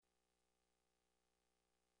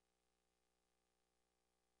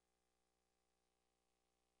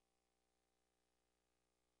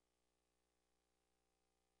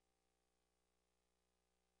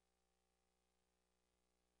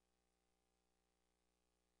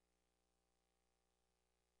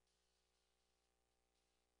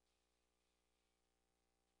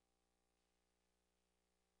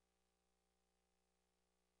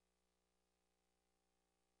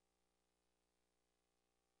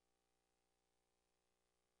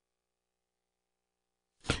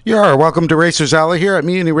Yar, welcome to RacersAlley here at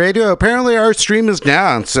MutinyRadio. Apparently our stream is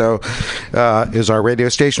down, so is our radio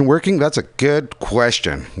station working? That's a good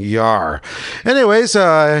question. Yar. Anyways,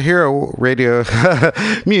 here at Radio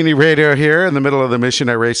MutinyRadio here in the middle of the mission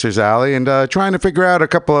at RacersAlley and trying to figure out a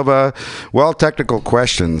couple of, technical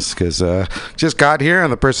questions because just got here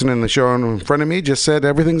and the person in the show in front of me just said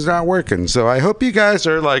everything's not working. So I hope you guys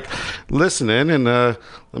are listening and let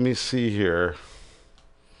me see here.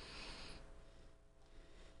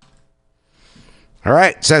 All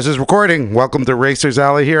right, says it's recording. Welcome to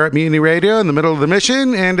RacersAlley here at MutinyRadio in the middle of the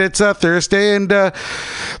mission, and it's Thursday, and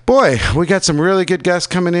boy, we got some really good guests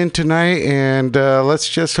coming in tonight, and let's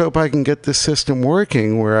just hope I can get this system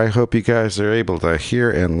working where I hope you guys are able to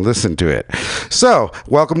hear and listen to it. So,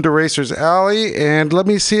 welcome to RacersAlley, and let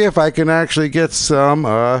me see if I can actually get some,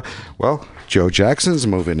 Joe Jackson's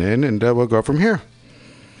moving in, and we'll go from here.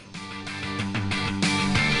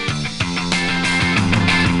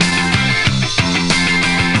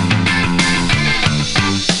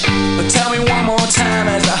 Time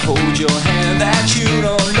as I hold your hand that you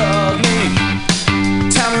don't love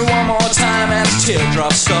me. Tell me one more time as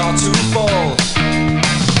teardrops start to fall.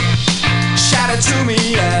 Shout it to me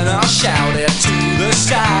and I'll shout it to the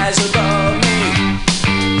skies above me.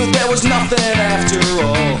 But there was nothing after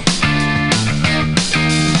all.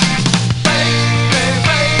 Baby,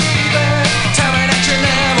 baby, tell me that you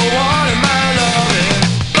never wanted my loving.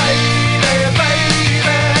 Baby, baby,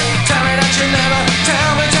 tell me that you never.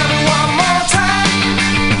 Tell me one more time.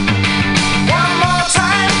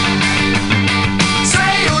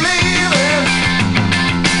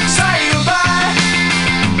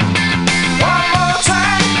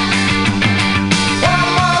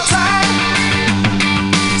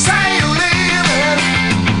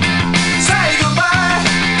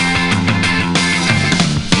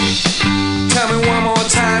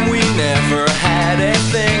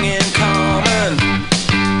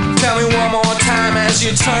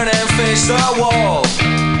 You turn and face the wall.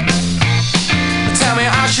 Tell me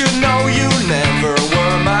I should know you never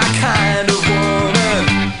were my kind of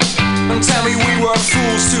woman. And tell me we were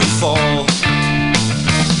fools to fall.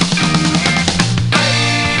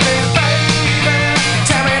 Baby, baby,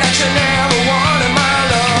 tell me that you never wanted my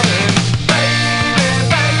loving. Baby,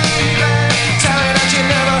 baby, tell me that you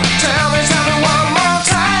never. Tell me one more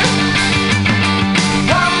time.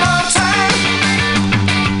 One more time.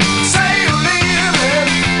 Say you leave it.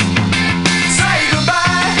 Say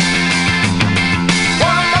goodbye.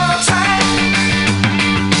 One more time.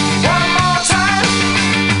 One more time.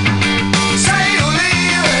 Say you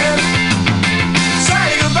leave it.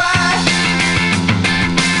 Say goodbye.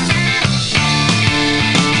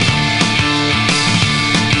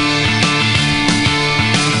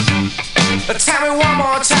 Tell me one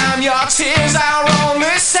more time, your tears are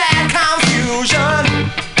only sad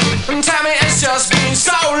confusion. Tell me it's just been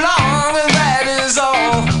so long, and that is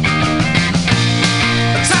all.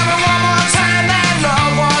 Tell me one more time that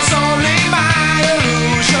love was only my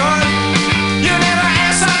illusion. You never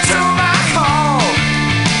answered to my call.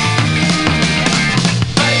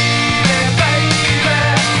 Baby, baby,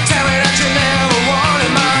 tell me that you never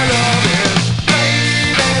wanted my loving.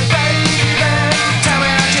 Baby, baby, tell me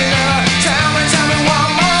that you never. Tell me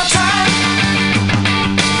one more time.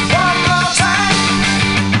 One more time.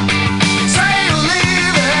 Say you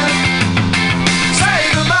leave it. Say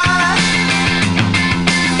goodbye.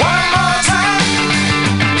 One more time.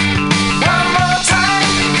 One more time.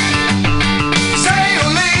 Say you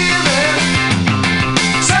leave it.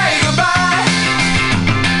 Say goodbye.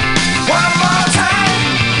 One more time.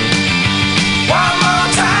 One more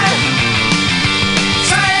time.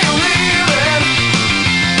 Say you leave it.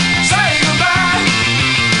 Say goodbye.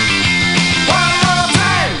 One more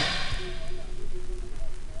time.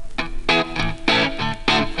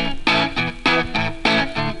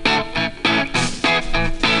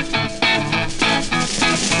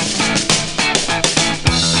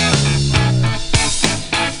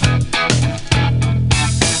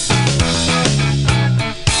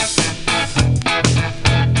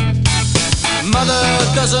 Mother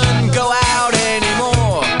doesn't go out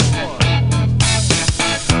anymore.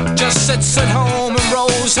 Just sits at home and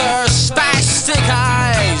rolls her spastic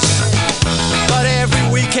eyes. But every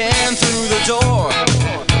weekend through the door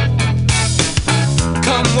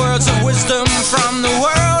come words of wisdom from the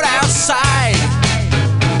world outside.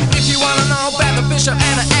 If you wanna know about the bishop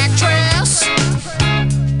and an actress,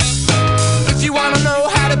 if you wanna know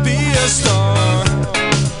how to be a star,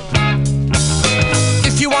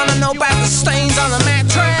 if you wanna know about the stains on the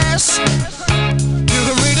mattress, you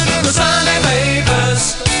can read it in the Sunday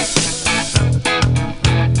papers.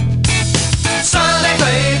 Sunday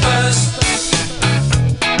papers.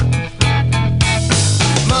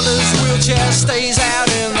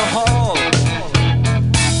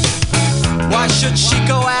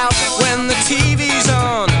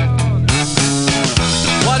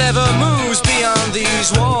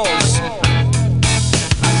 these walls.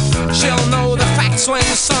 She'll know the facts when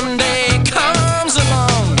Sunday comes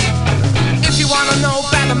along. If you wanna know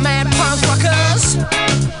about the mad punk rockers,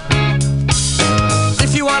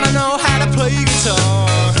 if you wanna know how to play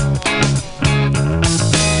guitar,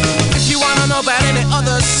 if you wanna know about any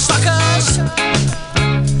other suckers,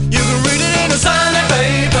 you can read it in the Sunday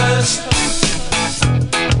papers.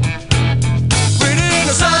 Read it in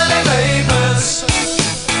the Sunday papers.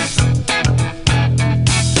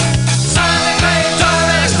 Sunday papers. Don't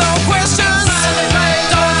ask no questions. Sunday papers.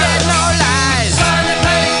 Don't get no lies. Sunday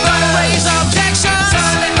papers. Don't raise objections.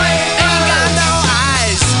 Sunday papers. Ain't got no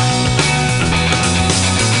eyes.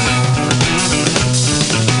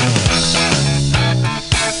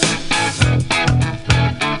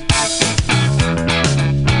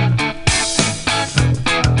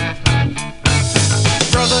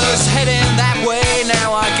 Brother's heading that way now,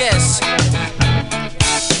 I guess.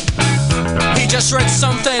 He just read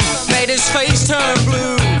something, made his face turn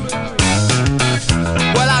blue.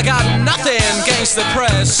 Well, I got nothing against the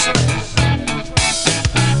press.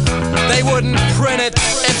 They wouldn't print it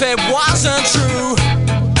if it wasn't true.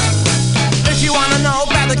 If you wanna know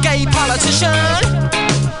about the gay politician,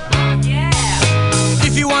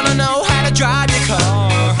 if you wanna know how to drive your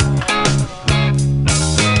car,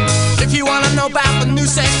 if you wanna know about the new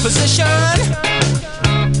sex position,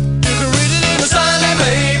 you can read it in the Sunday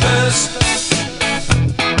papers.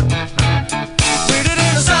 Read it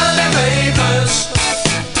in the Sunday papers.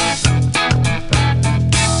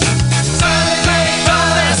 Sunday papers.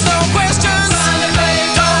 Don't ask no questions. Sunday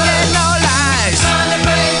papers. Don't get no lies. Sunday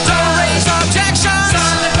papers. Don't raise objections.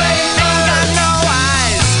 Sunday papers. Ain't got no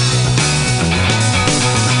eyes.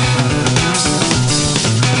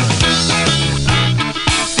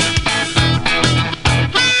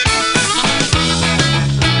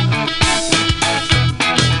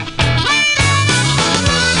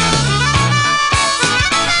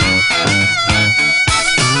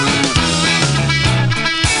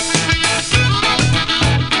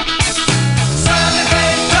 Sunday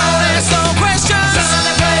papers. Don't ask no questions.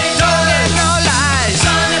 Sunday papers. Don't get no lies.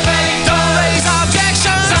 Sunday papers. Don't raise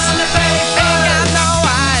objections. Sunday papers. Ain't got no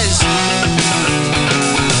eyes.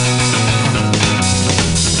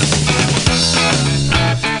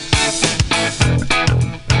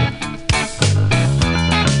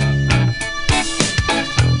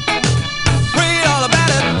 Read all about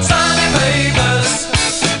it. Sunday papers.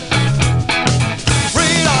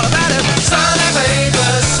 Read all about it. Sunday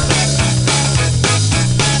papers.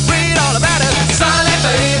 Read all about it. Sunday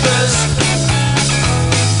papers.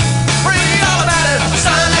 Read all about it.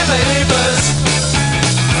 Sunday papers.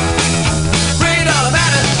 Read all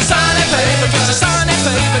about it. Sunday paper. Get your Sunday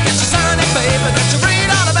paper. Get your Sunday paper. Get your read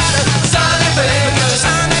all about it. Sunday paper. Get your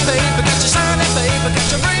Sunday paper. Get your Sunday paper. Get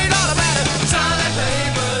your read all about it. Sunday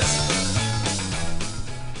papers.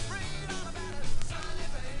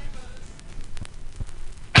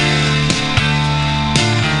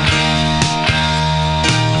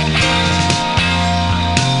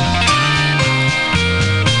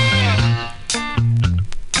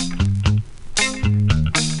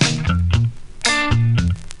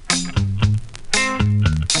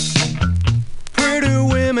 Pretty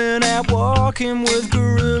women out walking with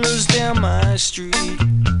gorillas down my street.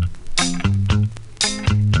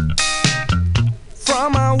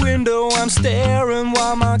 From my window I'm staring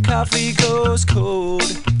while my coffee goes cold.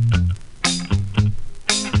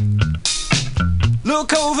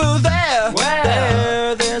 Look over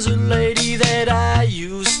there. There's a lady that I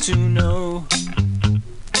used to know.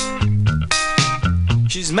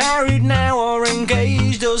 She's married now or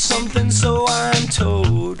engaged or something, so I'm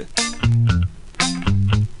told.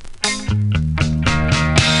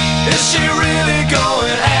 Is she really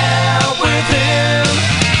going out with him?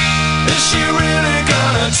 Is she really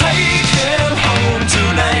gonna take him home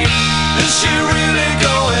tonight? Is she really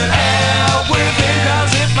going out with him?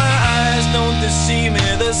 'Cause if my eyes don't deceive me,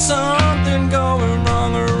 there's something going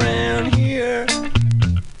wrong around here.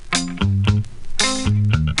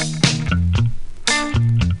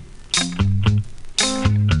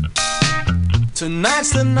 Tonight's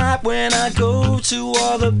the night when I go to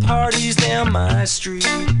all the parties down my street.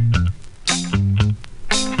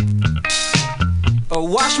 I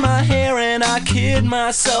wash my hair and I kid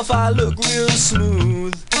myself, I look real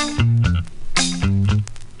smooth.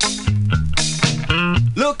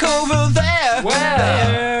 Look over there,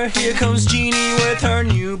 there, here comes Jeannie with her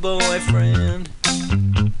new boyfriend.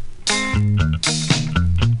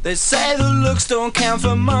 They say the looks don't count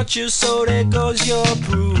for much, so there goes your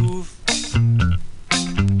proof.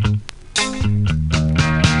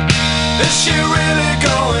 Is she really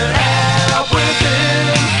going out with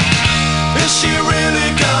him? Is she really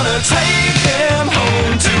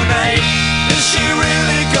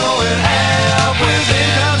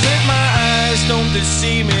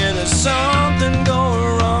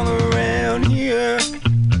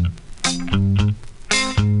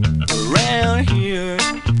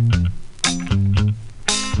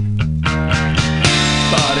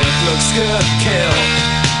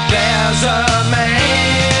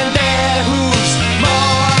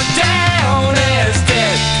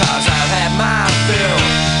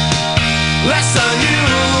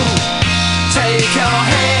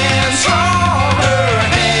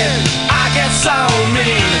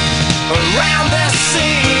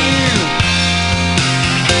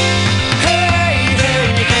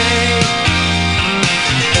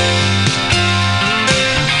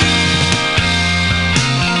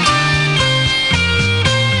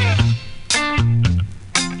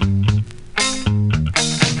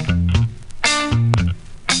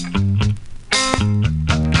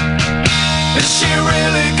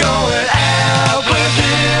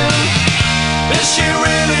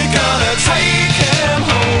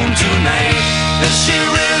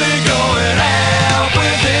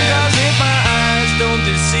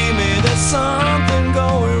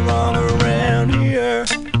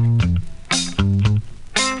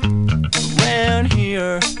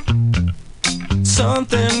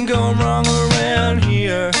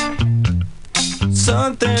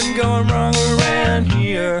Something going wrong around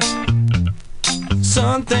here.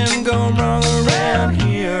 Something going wrong around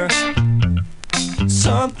here.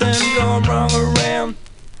 Something going wrong around.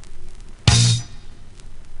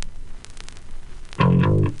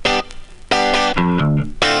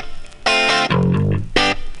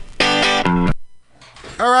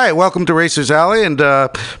 All right, welcome to Racers Alley, and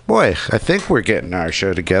boy, I think we're getting our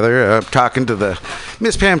show together. Talking to the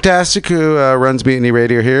Miss Pamtastic who runs Mutiny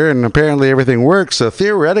Radio here, and apparently everything works, so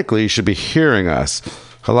theoretically you should be hearing us.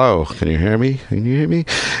 Hello, can you hear me? Can you hear me?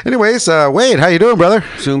 Anyways, Wade, how you doing, brother?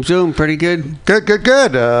 Zoom, zoom, pretty good. Good. Can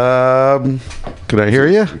I hear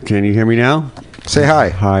you? Can you hear me now? Say hi.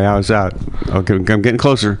 Hi, how's that? Okay, I'm getting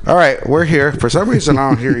closer. All right, we're here. For some reason, I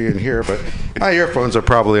don't hear you in here, but my earphones are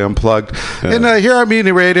probably unplugged. And here on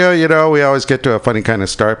Mutiny Radio, you know, we always get to a funny kind of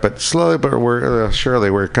start, but slowly but surely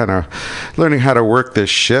we're kind of learning how to work this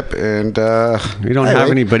ship. And we don't have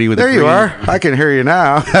anybody with. There you are. I can hear you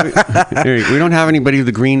now. We don't have anybody with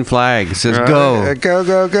the green flag. It says go,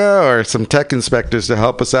 go, or some tech inspectors to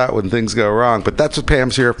help us out when things go wrong. But that's what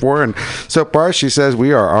Pam's here for. And so far, she says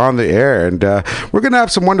we are on the air, and we're going to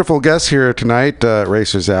have some wonderful guests here tonight at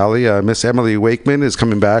Racers Alley. Miss Emily Wakeman is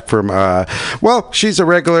coming back from, she's a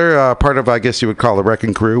regular part of, I guess you would call the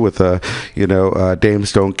Wrecking Crew with,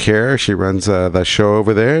 Dames Don't Care. She runs the show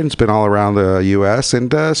over there, and it's been all around the U.S. and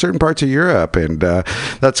certain parts of Europe, and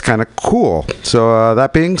that's kind of cool. So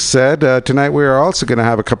that being said, tonight we are also going to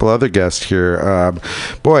have a couple other guests here.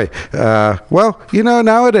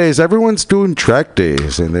 Nowadays everyone's doing track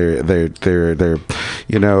days, and they're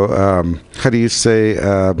how do you say,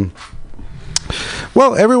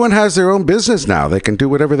 everyone has their own business now. They can do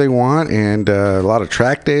whatever they want, and a lot of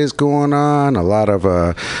track days going on, a lot of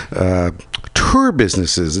tour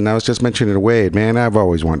businesses. And I was just mentioning to Wade, man, I've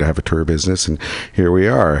always wanted to have a tour business, and here we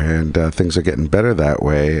are, and things are getting better that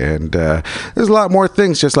way. And there's a lot more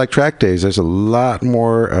things, just like track days. There's a lot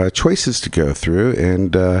more choices to go through,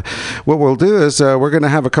 and what we'll do is we're going to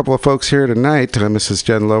have a couple of folks here tonight, Mrs.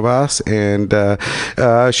 Jen Lovas, and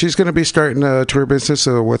she's going to be starting a tour business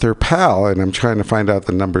with her pal, and I'm trying to find out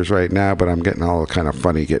the numbers right now, but I'm getting all kind of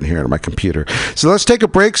funny getting here on my computer. So let's take a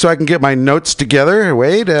break so I can get my notes together.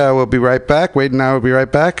 Wade, we'll be right back. Wade and I will be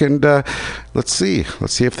right back, and let's see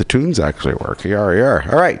if the tunes actually work.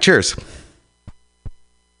 Yar. All right, cheers.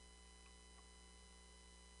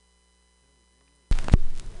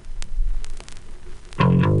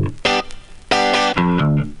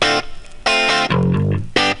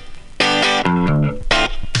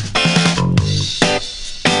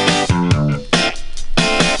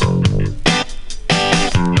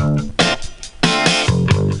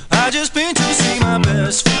 I just been to see my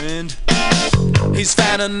best friend. He's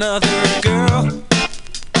found another girl.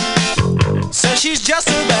 Says she's just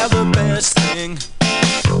about the best thing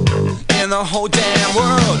in the whole damn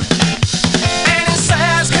world. And it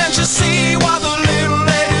says, can't you see what the little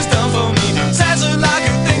lady's done for me? Says it like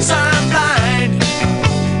it thinks I'm blind,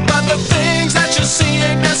 but the things that you see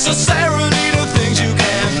ain't necessarily the things you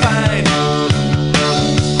can't find.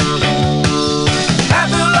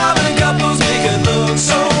 Happy loving couples make it look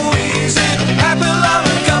so easy. Happy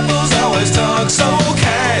loving couples always talk so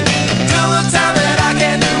kind. Till the time that I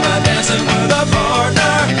can't do my dancing with a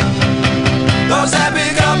partner, those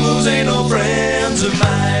happy couples ain't no friends of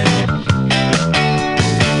mine.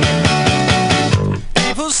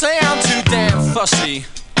 People say I'm too damn fussy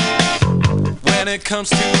when it comes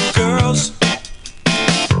to girls.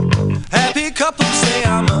 Happy couples say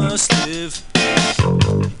I must live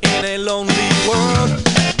in a lonely world.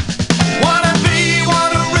 Wanna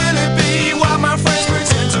really be what my friends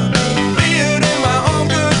pretend to be. Be it in my own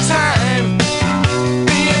good time.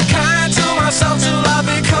 Being kind to myself till I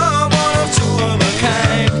become one of two of a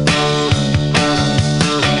kind.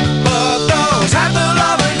 But those happy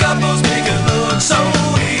loving couples make it look so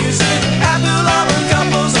easy. Happy loving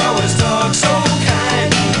couples always talk so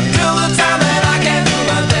kind. Till the time that I can't do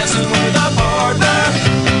my dancing with a partner,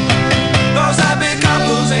 those happy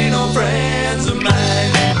couples ain't no friends of mine.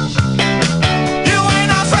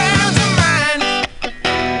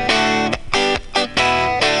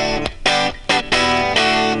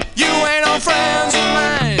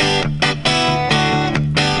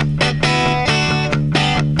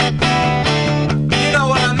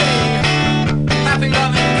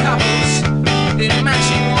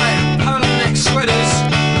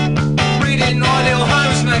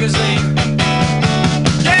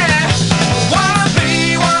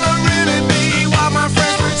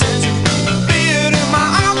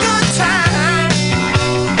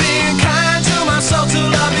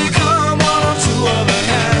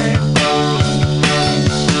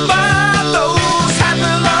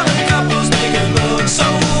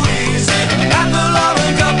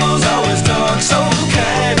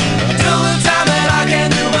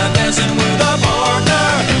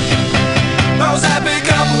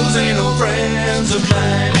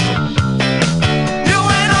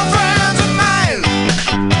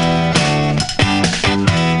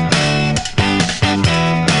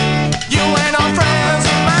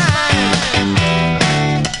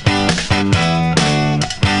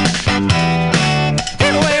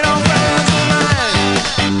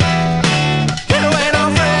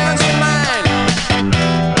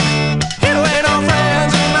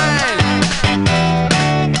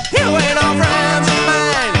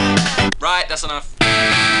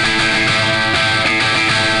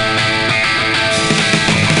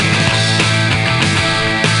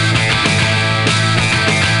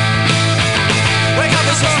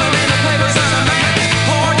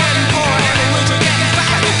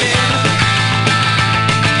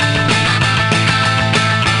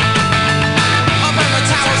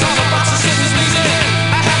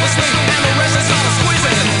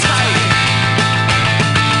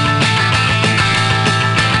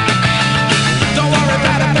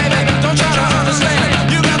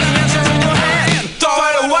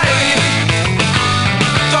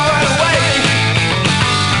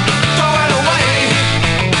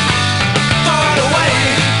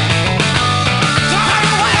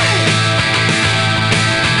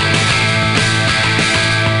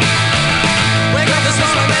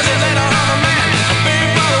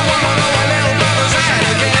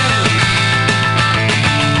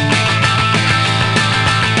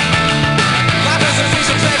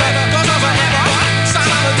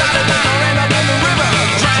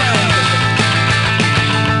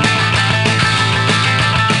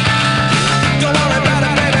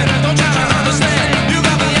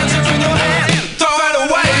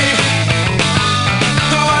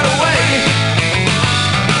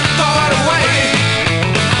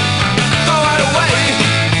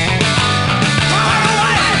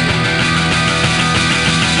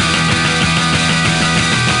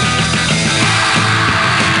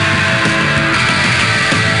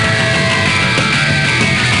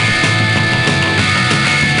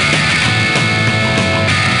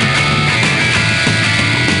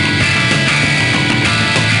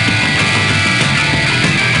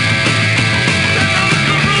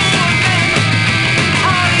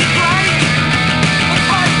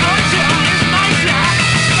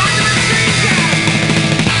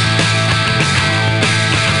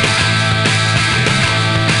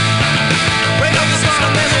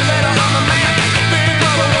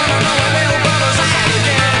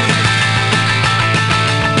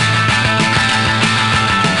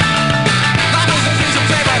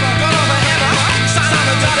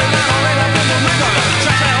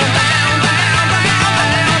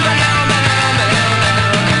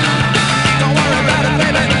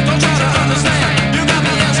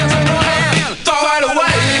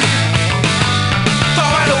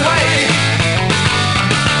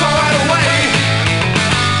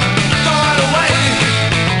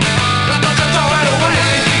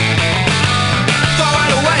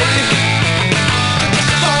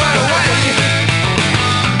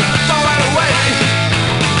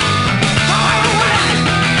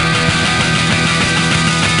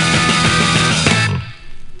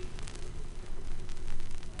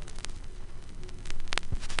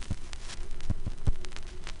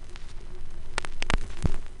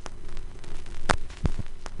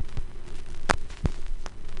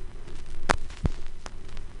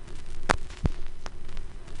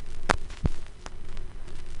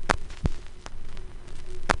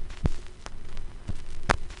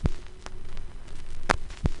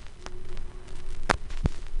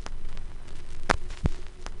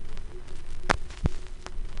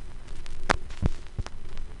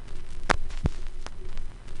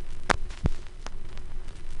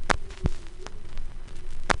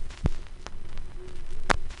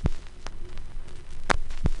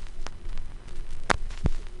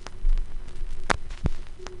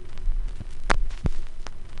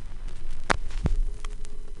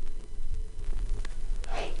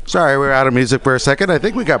 Sorry, we're out of music for a second. I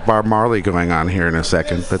think we got Bob Marley going on here in a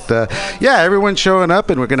second. But yeah, everyone's showing up,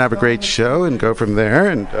 and we're going to have a great show and go from there.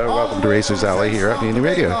 And welcome to Racers Alley here at Mutiny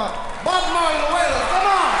Radio.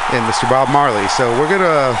 And Mr. Bob Marley. So we're going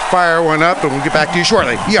to fire one up, and we'll get back to you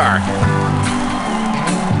shortly. Yar.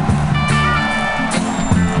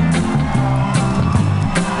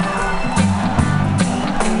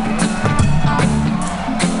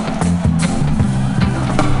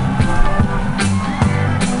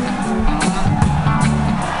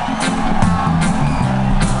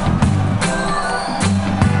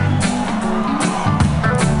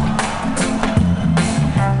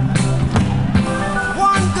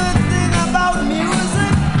 One good thing about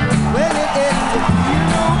music, when it is to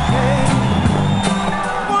feel okay.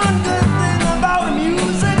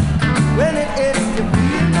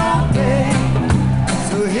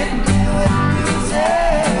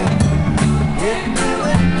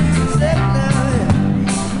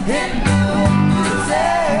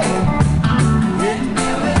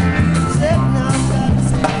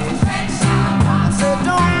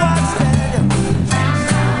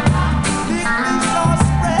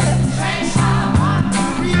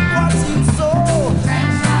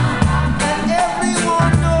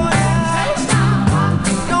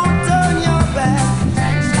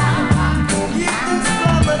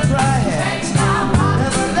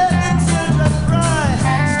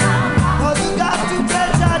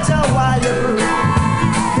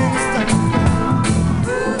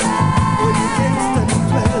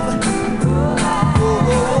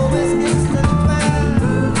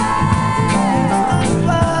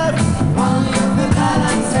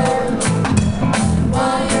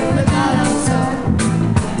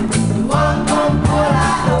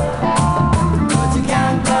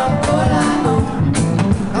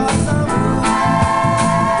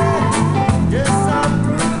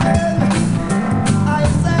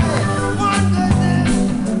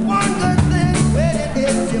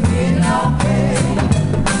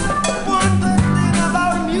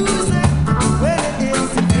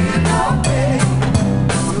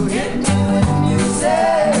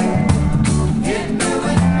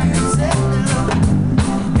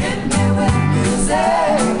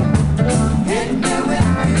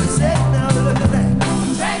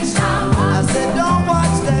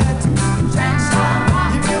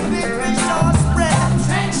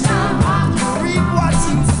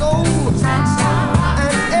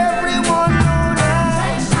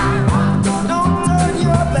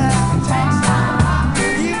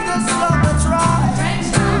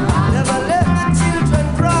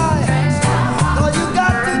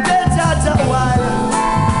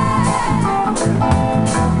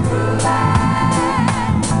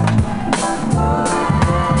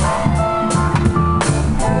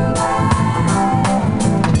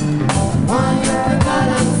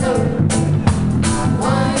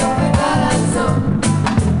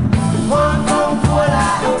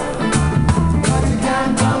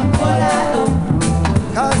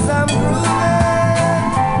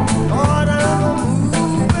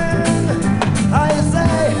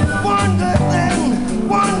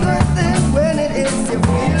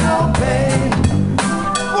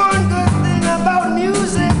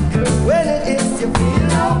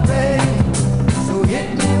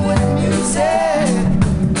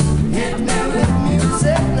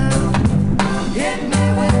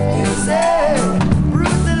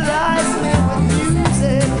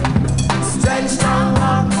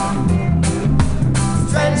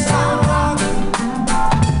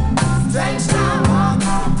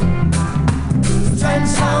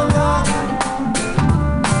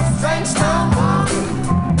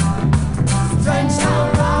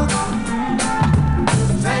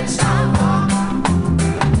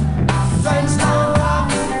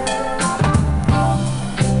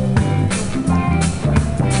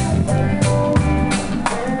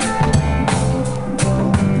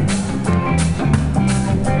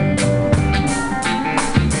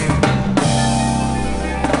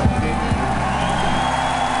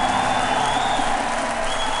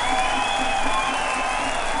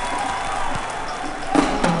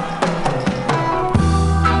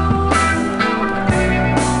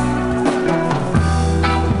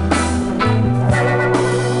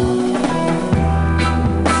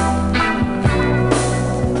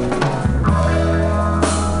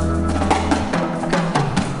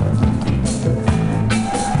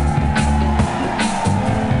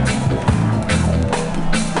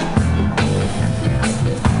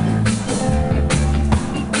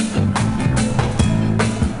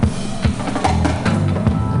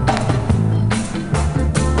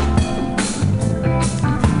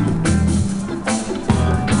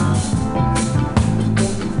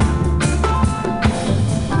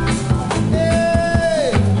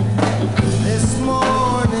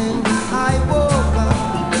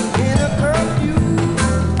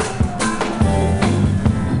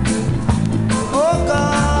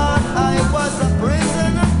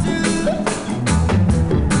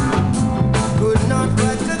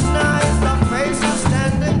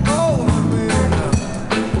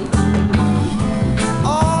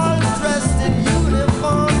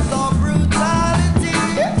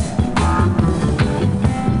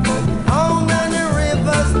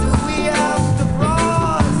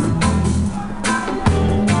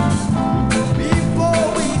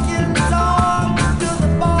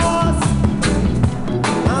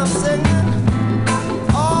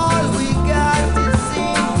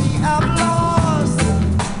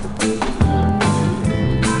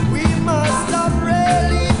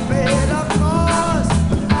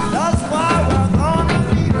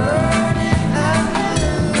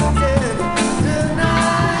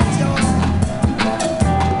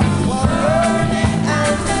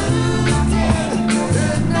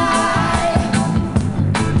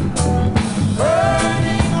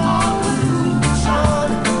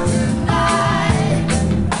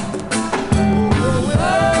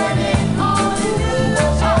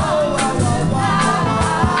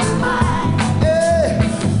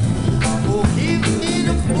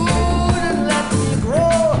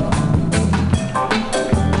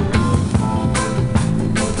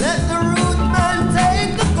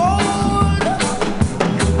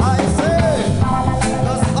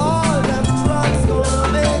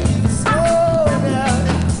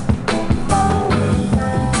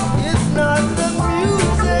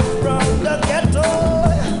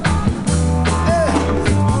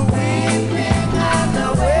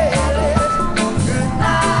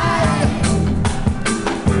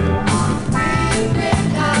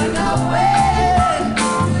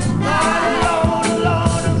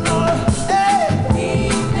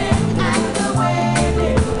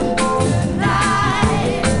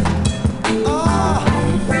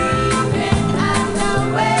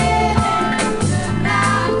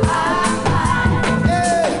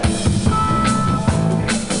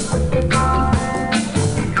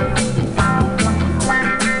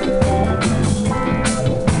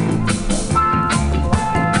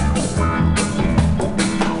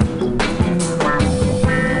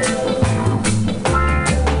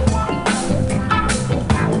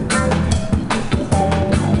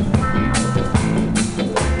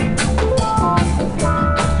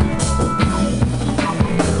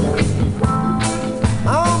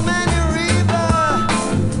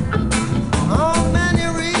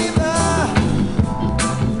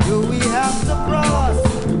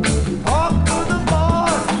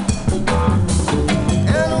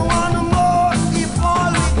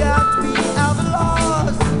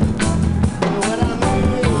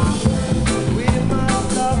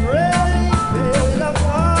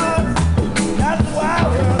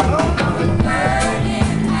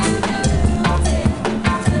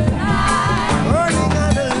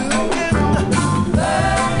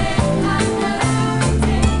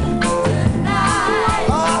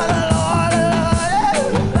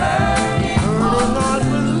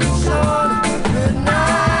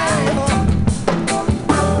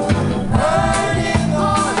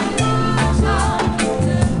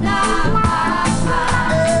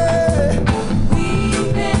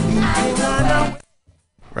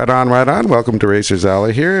 Right on, right on. Welcome to Racers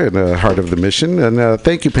Alley here in the heart of the mission. And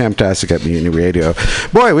thank you, Pam Tastic at Mutiny Radio.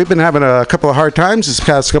 Boy, we've been having a couple of hard times this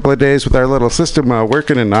past couple of days with our little system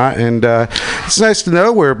working and not. And it's nice to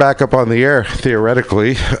know we're back up on the air,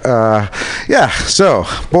 theoretically. So,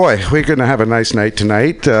 boy, we're going to have a nice night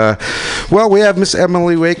tonight. Well, we have Miss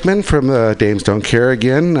Emily Wakeman from the Dames Don't Care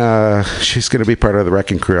again. She's going to be part of the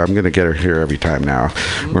Wrecking Crew. I'm going to get her here every time now.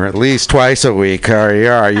 Or at least twice a week.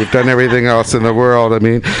 You've done everything else in the world. I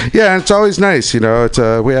mean, yeah, it's always nice, It's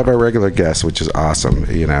we have our regular guests, which is awesome,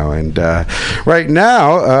 And right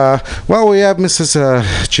now, we have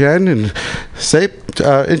Mrs. Jen and Sape.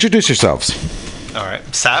 Introduce yourselves. All right,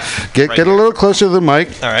 Saf. Get a little closer to the mic.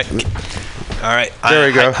 All right. There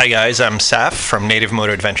we go. Hi guys, I'm Saf from Native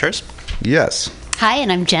Motor Adventures. Yes. Hi,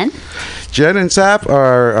 and I'm Jen. Jen and Sap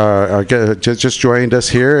are just joined us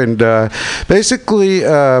here, and basically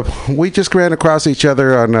we just ran across each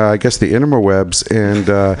other on I guess the interwebs. And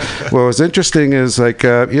what was interesting is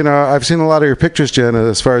I've seen a lot of your pictures, Jen,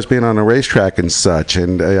 as far as being on a racetrack and such,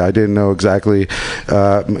 and I didn't know exactly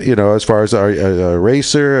as far as a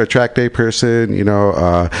racer, a track day person,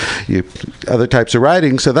 other types of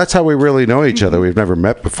riding. So that's how we really know each other. We've never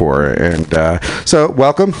met before, and so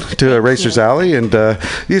welcome to Racers Alley, and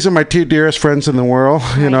these are my two dearest friends in the world.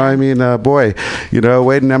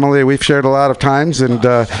 Wade and Emily, we've shared a lot of times, and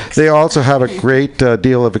they also have a great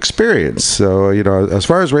deal of experience. So, as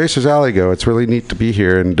far as Racers Alley go, it's really neat to be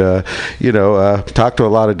here and, talk to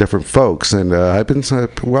a lot of different folks. And I've been,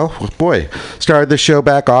 started this show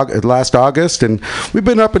back last August, and we've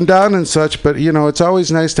been up and down and such, but, it's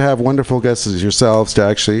always nice to have wonderful guests as yourselves to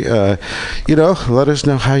actually, let us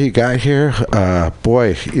know how you got here.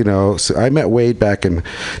 So I met Wade back in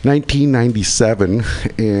 1997,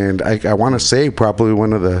 and I want to say probably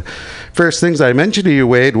one of the first things I mentioned to you,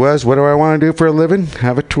 Wade, was, what do I want to do for a living?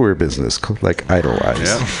 Have a tour business like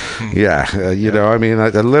Idlewise.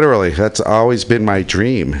 Literally, that's always been my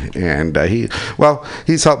dream. And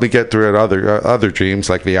he's helped me get through other dreams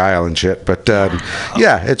like the Isle and shit. But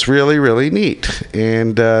it's really, really neat.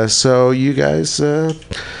 And so you guys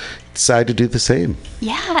decide to do the same.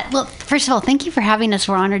 Yeah. Well, first of all, thank you for having us.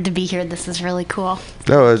 We're honored to be here. This is really cool.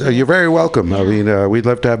 Oh, you're very welcome. Yeah. I mean, we'd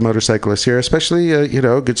love to have motorcyclists here, especially,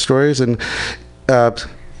 good stories and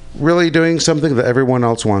really doing something that everyone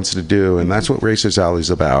else wants to do. And that's what Racers Alley's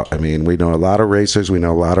about. I mean, we know a lot of racers. We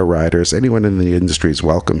know a lot of riders. Anyone in the industry is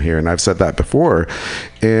welcome here. And I've said that before.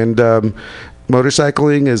 And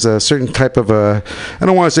motorcycling is a certain type of I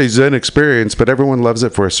don't want to say Zen experience, but everyone loves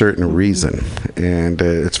it for a certain reason. And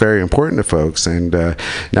it's very important to folks. And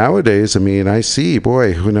nowadays, I mean, I see,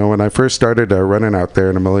 when I first started running out there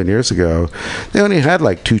a million years ago, they only had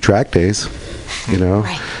like 2 track days,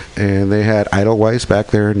 Right. And they had Idlewise back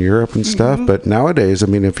there in Europe and stuff. But nowadays, I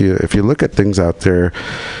mean, if you look at things out there,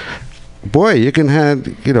 you can have,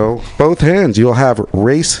 both hands. You'll have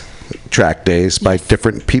race track days by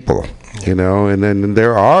different people. And then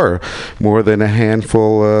there are more than a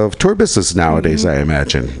handful of tour buses nowadays, I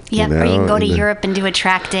imagine. Yep, or you can go to Europe and do a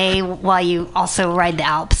track day while you also ride the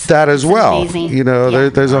Alps. That as well. Amazing.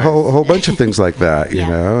 There's a whole bunch of things like that,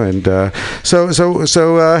 and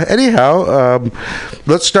anyhow,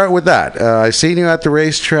 let's start with that. I've seen you at the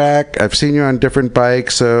racetrack. I've seen you on different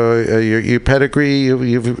bikes. So your pedigree,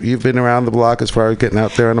 you've been around the block as far as getting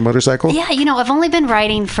out there on a motorcycle? Yeah, I've only been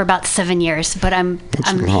riding for about 7 years, but I'm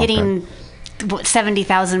hitting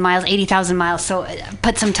 70,000 miles, 80,000 miles. So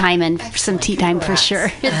put some time in, some tea time for sure.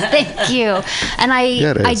 Thank you. And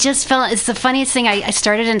I just felt it's the funniest thing. I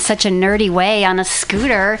started in such a nerdy way on a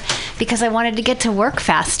scooter because I wanted to get to work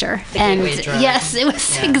faster. And yes, it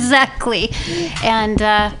was exactly. And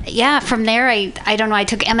from there, I don't know. I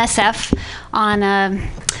took MSF on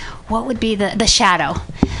what would be the Shadow.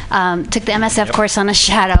 Took the MSF course on a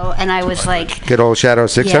Shadow, and I was like, good old Shadow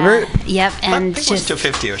 600. Yep, and just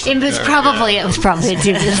 250 or something. It was probably a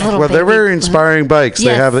little. Well, they're very inspiring bikes.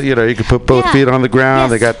 Yes. They have, you can put both feet on the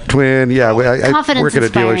ground. Yes. They got twin. Yeah, I work at a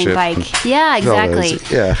dealership. Bike. Yeah, exactly.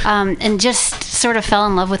 Yeah, and just sort of fell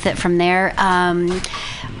in love with it from there.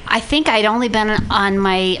 I think I'd only been on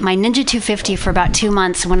my Ninja 250 for about 2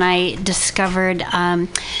 months when I discovered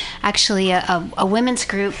actually a women's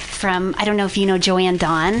group from, I don't know if you know Joanne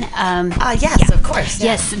Dawn. Yes, of course.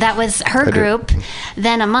 Yeah. Yes, that was her group.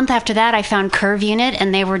 Then a month after that, I found Curve Unit,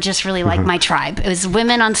 and they were just really like my tribe. It was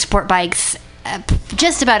women on sport bikes.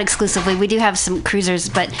 Just about exclusively. We do have some cruisers,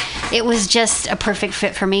 but it was just a perfect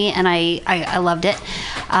fit for me, and I loved it.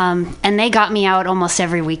 And they got me out almost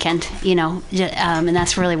every weekend, and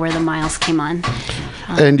that's really where the miles came on.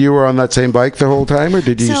 And you were on that same bike the whole time, or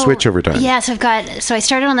did you switch over time? Yeah, so I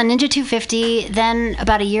started on the Ninja 250, then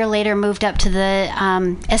about a year later moved up to the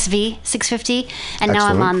SV 650, and now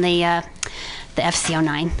I'm on the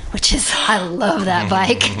FC09, which is, I love that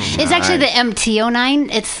bike. It's actually the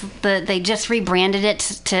MT09. They just rebranded it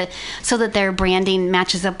so that their branding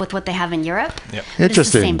matches up with what they have in Europe. Yep. But it's the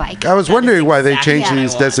Interesting. same bike. I was wondering why they exactly changed what I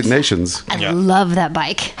these want. designations. I love that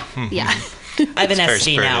bike. Yeah. I have an very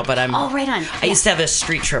SV now, spirited. but I'm. Oh, right on. I used to have a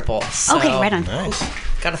street triple. So Okay, right on.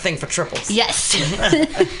 Got a thing for triples. Yes.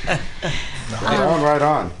 Right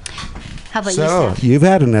on. How about So, you, Seth? you've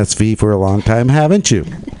had an SV for a long time, haven't you?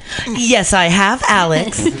 Yes, I have,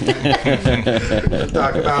 Alex. Talk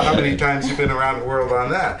about how many times you've been around the world on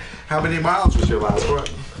that. How many miles was your last one?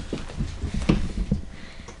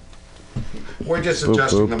 We're just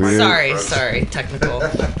adjusting the microphone. Sorry, technical.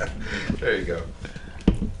 There you go.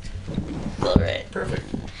 All right. Perfect.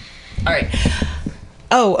 All right.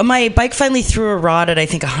 Oh, my bike finally threw a rod at I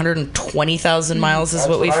think 120,000 miles is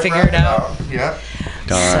what we figured out. Yeah.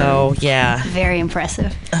 So yeah. Very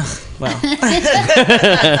impressive. Well,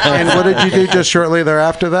 And what did you do just shortly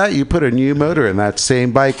thereafter that? You put a new motor in that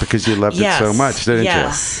same bike because you loved it so much, didn't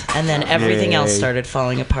yes. And then everything else Yay. started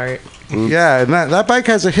falling apart. you? Yeah, and that bike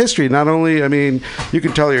has a history. Not only, I mean, you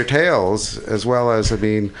can tell your tales, as well as, I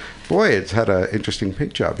mean, boy, it's had an interesting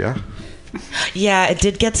paint job, yeah? Yeah, it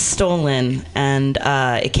did get stolen, and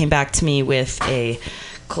it came back to me with a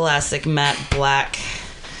classic matte black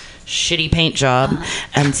shitty paint job,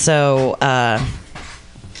 and so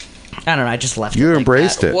I don't know, I just left You it like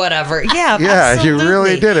embraced that. it. Whatever. Yeah, Yeah, you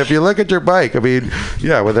really absolutely. did. If you look at your bike, I mean,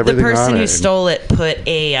 yeah, with The everything on person it. who stole it put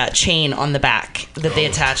a chain on the back that they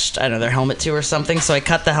attached, I don't know, their helmet to or something. So I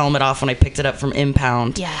cut the helmet off when I picked it up from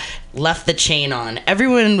impound. Yeah. Left the chain on.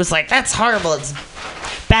 Everyone was like, "That's horrible. It's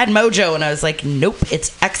bad mojo." And I was like, "Nope.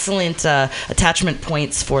 It's excellent attachment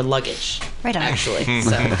points for luggage." Right on. Actually.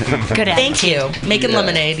 So Good thank you. Making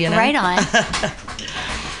lemonade. You know. Right on.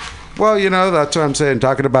 Well, you know, that's what I'm saying.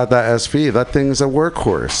 Talking about that SV, that thing's a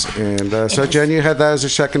workhorse. And so, Jen, you had that as a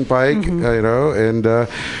second bike, you know, and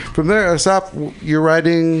from there, Sap, you're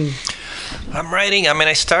riding. I'm riding. I mean,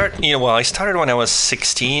 I started when I was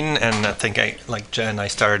 16, and I think like Jen, I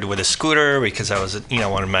started with a scooter because I was,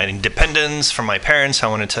 wanted my independence from my parents. I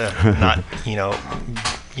wanted to not,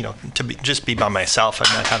 just be by myself and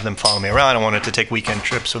not have them follow me around. I wanted to take weekend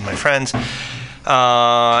trips with my friends.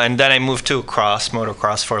 And then I moved to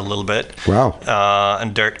motocross for a little bit. Wow.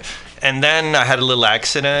 And dirt. And then I had a little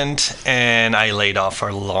accident, and I laid off for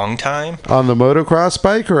a long time. On the motocross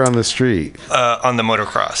bike or on the street? On the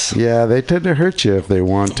motocross. Yeah, they tend to hurt you if they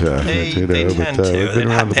want to. They you know, tend but, to. we've been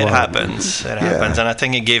around the It block. happens. It happens. And I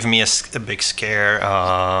think it gave me a big scare.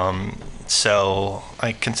 So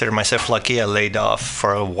I consider myself lucky. I laid off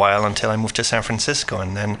for a while until I moved to San Francisco.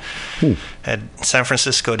 And then San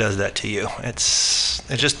Francisco does that to you. It's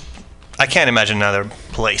just, I can't imagine another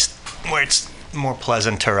place where it's more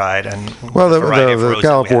pleasant to ride. And Well, the variety of the roads that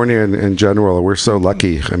we have. California in general, we're so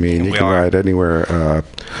lucky. I mean, you We can are. ride anywhere,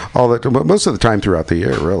 most of the time throughout the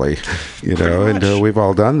year, really. You know, and we've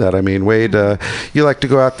all done that. I mean, Wade, you like to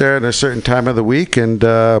go out there at a certain time of the week, and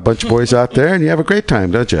a bunch of boys out there, and you have a great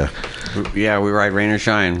time, don't you? Yeah, we ride rain or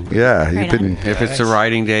shine. Yeah, Right you've been. If it's a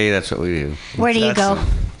riding day, that's what we do. Where do you go?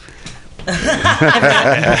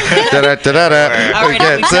 Da-da-da-da-da. All right,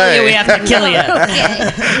 if we kill you, we have to kill you.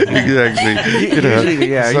 Exactly. You know,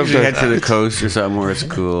 Usually, I usually sometimes- head to the coast or something where it's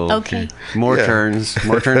cool. Okay. More Yeah. turns.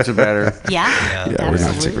 More turns are better. Yeah. Yeah, we're not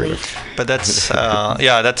Absolutely. secretive. But that's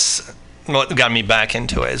what got me back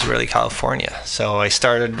into it is really California. So I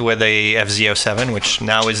started with a FZ07, which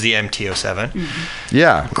now is the MT07.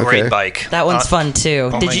 Yeah. Great okay. bike. That one's fun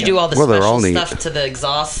too. oh Did my you God. do all the Well, they're all special neat. stuff to the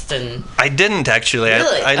exhaust and? I didn't actually.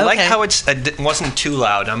 Really? I like Okay. how it wasn't too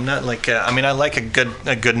loud. I'm not like. I like a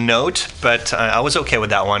good note, but I was okay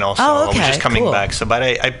with that one also. Oh, I was okay, just coming cool. back. So, but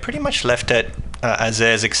I pretty much left it as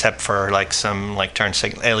is, except for like some like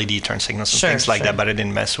LED turn signals and Sure, things like sure. that. But I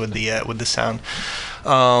didn't mess with the sound.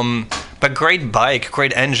 But great bike,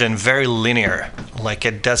 great engine, very linear. Like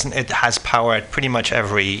it has power at pretty much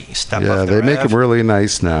every step. Yeah, of the they make rev. them really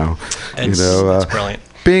nice now. It's brilliant.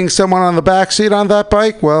 Being someone on the back seat on that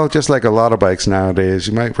bike, well, just like a lot of bikes nowadays,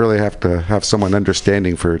 you might really have to have someone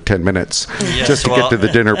understanding for 10 minutes Yes, just to well- get to the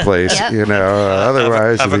dinner place. Yep. You know,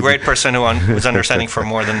 otherwise, I have a it'd be- great person who's understanding for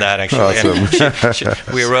more than that, actually.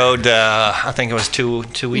 Awesome. We rode, I think it was two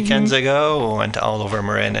weekends ago. We went all over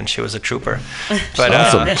Marin, and she was a trooper. But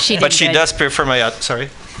Awesome. She but did she good. does prefer my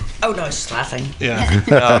sorry. Oh no, I was just laughing. Yeah.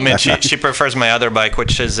 I mean, she prefers my other bike,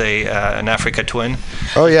 which is an Africa Twin.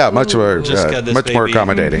 Oh yeah, much more Just got this much more baby.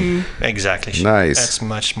 accommodating. Exactly. Nice. That's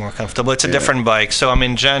much more comfortable. It's a different bike. So I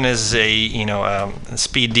mean, Jen is a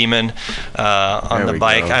speed demon on There the we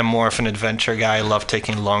bike. go. I'm more of an adventure guy. I love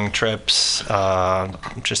taking long trips,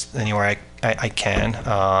 just anywhere I can.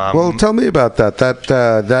 Well, tell me about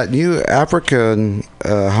that new African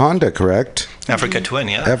Honda, correct? Africa Twin,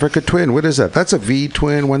 yeah. Africa Twin. What is that? That's a V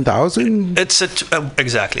Twin 1000. It's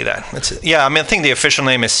exactly that. I mean, I think the official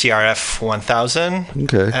name is CRF 1000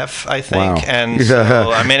 Okay. F, I think. Wow. And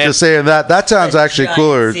so, I mean, just saying that sounds actually giant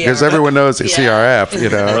cooler because CRF. everyone knows Yeah. CRF. You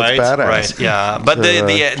know, right, it's badass. right, yeah. But So,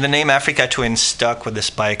 the name Africa Twin stuck with this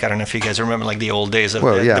bike. I don't know if you guys remember, like the old days of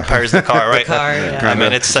Well, yeah. the Paris Dakar, right? car, yeah. I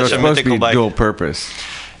mean, it's So such it's a supposed to mythical be bike. dual purpose.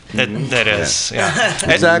 It is, yeah.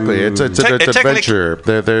 Exactly. It's Technically- adventure.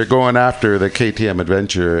 They're going after the KTM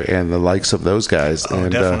Adventure and the likes of those guys. Oh,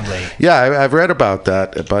 and, definitely. I've read about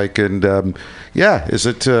that bike, and is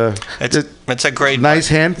it? It's a great nice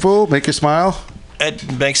handful. Make you smile.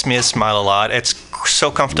 It makes me smile a lot. It's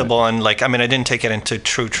so comfortable, and like, I mean, I didn't take it into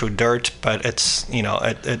true dirt, but it's,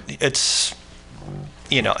 it's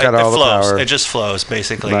it Got all the flows. power. It just flows,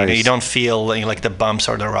 basically. Nice. You don't feel like the bumps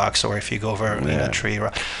or the rocks, or if you go over a tree.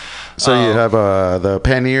 So you have the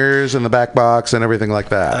panniers in the back box and everything like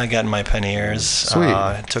that. I got my panniers. Sweet.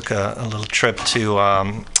 I took a little trip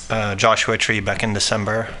to Joshua Tree back in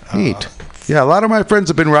December. Neat. Yeah, a lot of my friends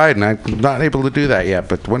have been riding. I'm not able to do that yet,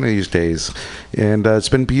 but one of these days. And it's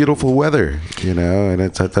been beautiful weather, and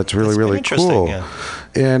that's really, really interesting, cool. yeah.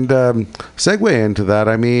 And segue into that,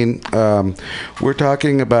 I mean, we're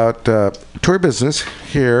talking about tour business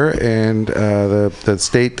here and the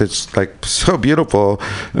state that's like so beautiful.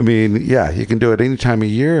 I mean, yeah, you can do it any time of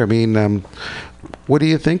year. I mean, what are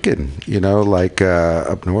you thinking? Like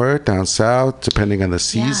up north, down south, depending on the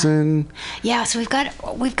season. Yeah, so we've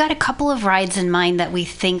got a couple of rides in mind that we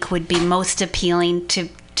think would be most appealing to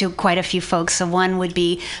quite a few folks. So one would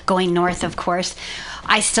be going north, of course.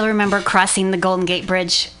 I still remember crossing the Golden Gate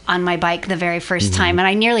Bridge on my bike the very first time, and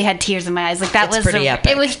I nearly had tears in my eyes. Like It's pretty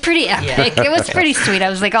epic. It was pretty epic. It was pretty sweet. I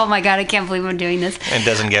was like, oh my god, I can't believe I'm doing this. It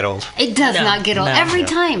doesn't get old. It does No, not get old no. every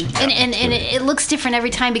time, and it looks different every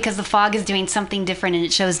time because the fog is doing something different, and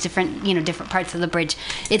it shows different parts of the bridge.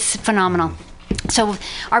 It's phenomenal. So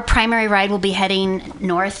our primary ride will be heading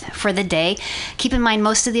north for the day. Keep in mind,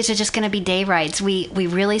 most of these are just going to be day rides. We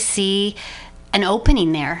really see an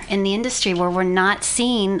opening there in the industry where we're not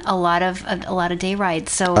seeing a lot of day rides.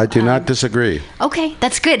 So I do not disagree. Okay,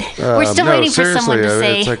 that's good. We're still No, waiting for someone to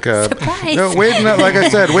say it's like surprise. No, Wade. Like I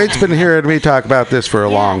said, Wade's been hearing me talk about this for a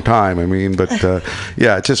long time. I mean, but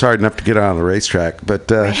it's just hard enough to get on the racetrack. But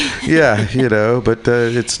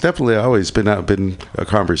it's definitely always been a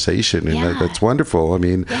conversation, and Yeah. that's wonderful. I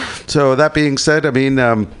mean, so that being said, I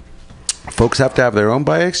mean. Folks have to have their own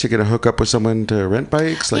bikes. You're going to hook up with someone to rent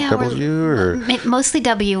bikes like W or mostly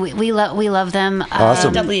W. We love them.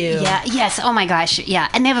 Awesome. W. Yeah. Yes. Oh my gosh. Yeah.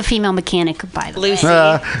 And they have a female mechanic, by the way. Lucy.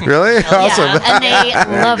 really awesome. Yeah, and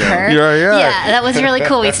they love her. Yeah. That was really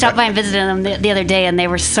cool. We stopped by and visited them the other day, and they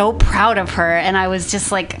were so proud of her. And I was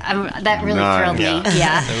just like, that really thrilled me.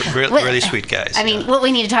 Yeah. They're really sweet guys. I mean, what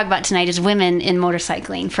we need to talk about tonight is women in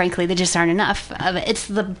motorcycling. Frankly, there just aren't enough of it. It's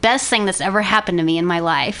the best thing that's ever happened to me in my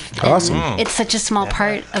life. And Awesome. It's such a small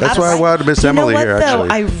part of That's why I wanted Miss Emily here. Though? Actually,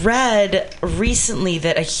 I read recently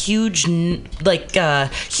that a huge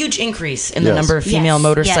increase in the Yes. number of female Yes,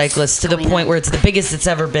 motorcyclists to the going point up. where it's the biggest it's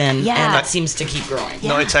ever been, Yeah. and that seems to keep growing.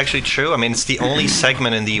 No, it's actually true. I mean, it's the only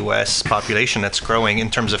segment in the U.S. population that's growing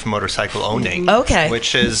in terms of motorcycle owning. Okay.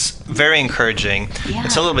 Which is very encouraging. Yeah.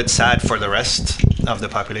 It's a little bit sad for the rest of the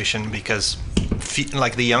population because,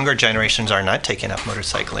 like, the younger generations are not taking up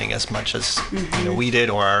motorcycling as much as we did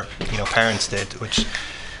or our parents did, which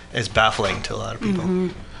is baffling to a lot of people.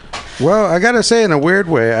 well, I got to say, in a weird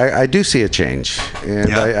way, I do see a change, and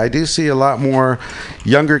Yeah. I do see a lot more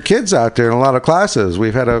younger kids out there in a lot of classes.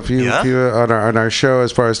 We've had a few on our show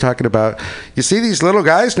as far as talking about. You see these little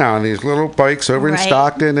guys now on these little bikes over in Right.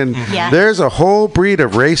 Stockton, and Yeah. there's a whole breed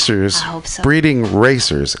of racers I hope so. breeding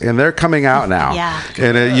racers, and they're coming out now. Yeah.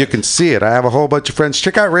 And you can see it. I have a whole bunch of friends.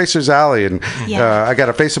 Check out RacersAlley, and Yeah. I got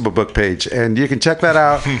a Facebook page, and you can check that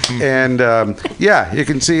out. And you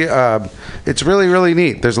can see it's really, really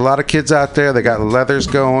neat. There's a lot of kids out there. They got leathers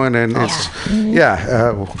going, and it's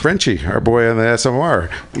Frenchie, our boy on the SMR.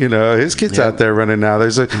 His kid's out there running now.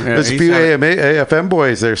 There's a he's few had- AFM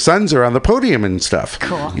boys. Their sons are on the podium and stuff.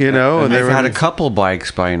 Cool. And They've they're had a couple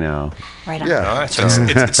bikes by now. Right on. Yeah. All right, so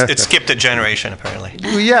it skipped a generation apparently.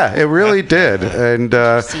 Yeah, it really did, and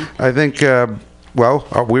I think well,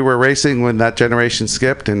 we were racing when that generation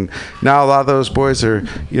skipped, and now a lot of those boys are,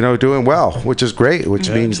 doing well, which is great, which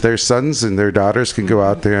means their sons and their daughters can go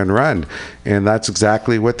out there and run. And that's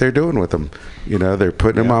exactly what they're doing with them. They're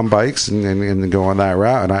putting them on bikes and go on that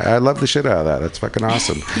route. And I love the shit out of that. That's fucking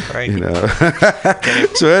awesome. Right.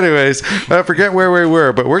 So anyways, I forget where we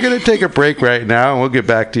were, but we're going to take a break right now, and we'll get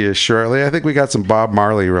back to you shortly. I think we got some Bob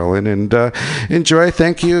Marley rolling. And enjoy.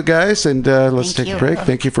 Thank you, guys. And let's take a break.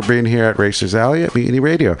 Thank you for being here at Racers Alley at Mutiny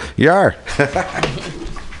Radio. Yar.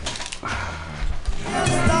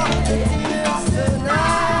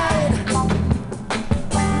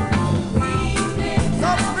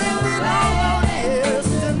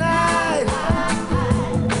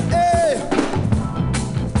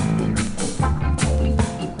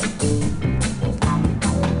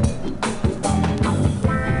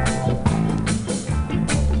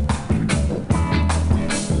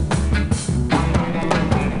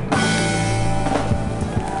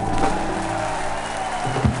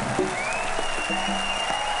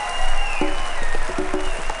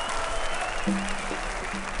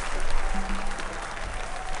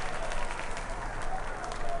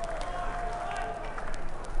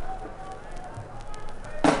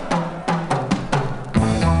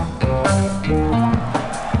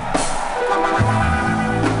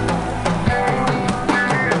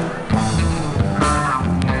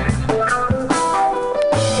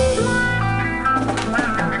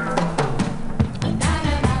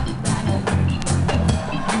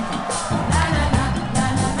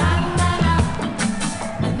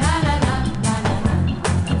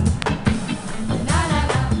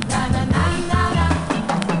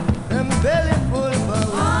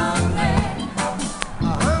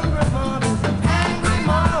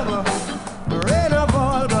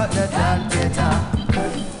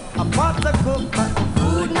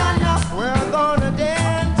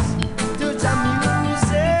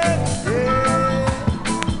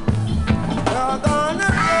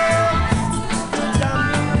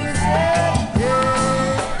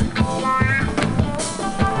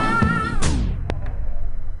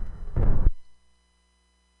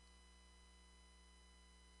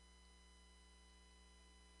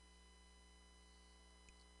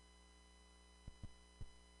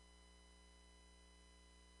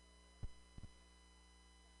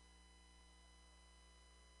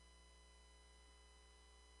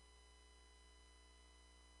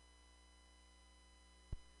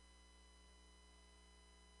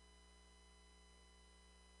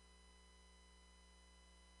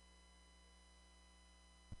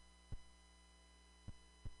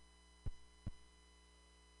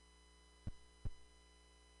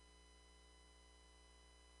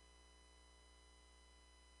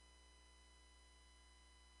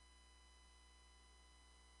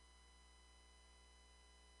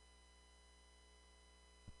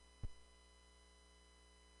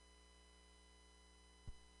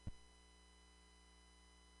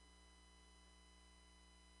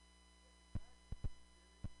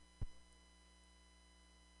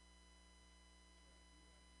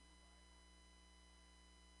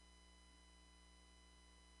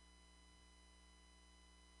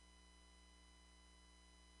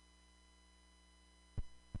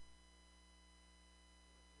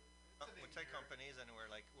 Tech companies, and we're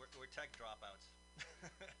tech dropouts.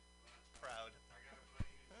 Proud.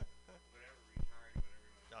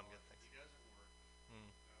 No, I'm good, thanks.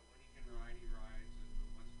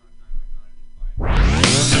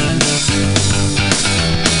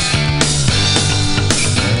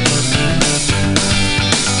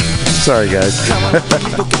 Sorry, guys. Come on,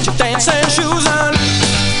 people, get your dancing shoes on.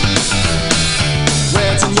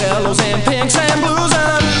 Reds and yellows and pinks and blues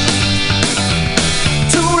on.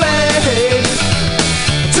 Too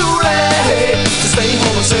late to stay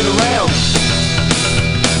home and sit around.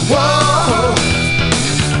 Whoa,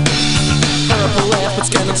 purple rabbits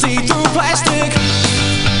can see through plastic.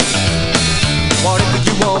 Whatever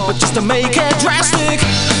you want, but just to make it drastic.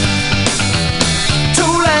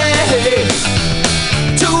 Too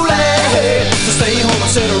late to stay home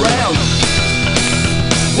and sit around.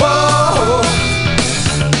 Whoa.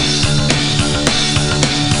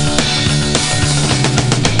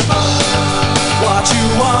 What you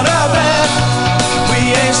wanna bet? We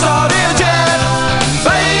ain't started yet.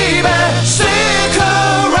 Baby, stick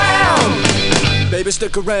around. Baby,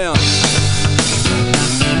 stick around.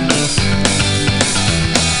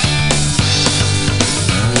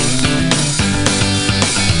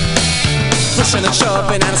 Pushing and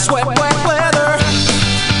shoving and a sweat wet weather.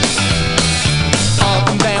 Up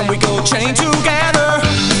and down we go, chained together.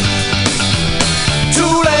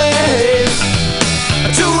 Too late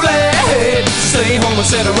to stay home and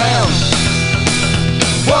sit around.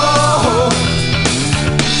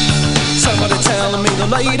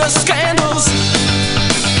 the scandals.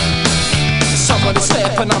 Somebody's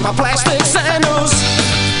stepping on my plastic sandals.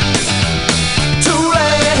 Too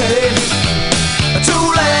late, too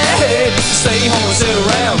late. Stay home and sit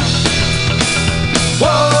around.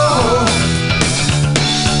 Whoa.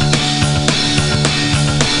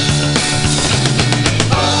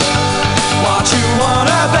 What you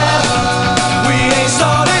wanna bet? We ain't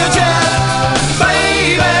started yet.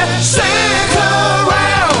 Baby, stick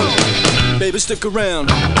around. Baby, stick around.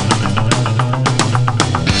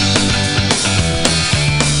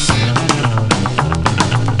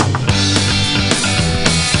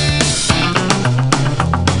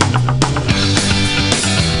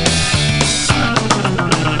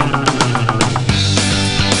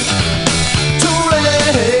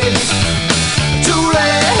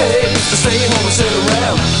 Stay home and sit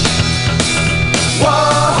around.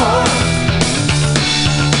 Whoa.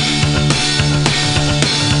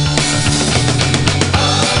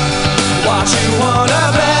 What you wanna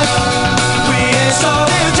bet? We ain't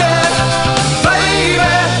started yet.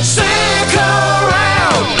 Baby, stick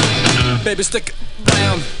around. Baby, stick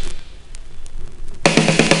around.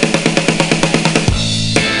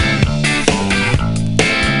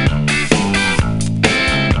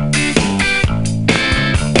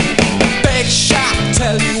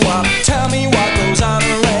 Tell me what goes on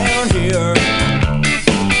around here.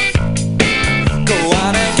 Go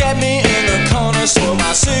on and get me in the corner, smoke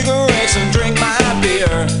my cigarettes and drink my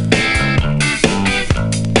beer.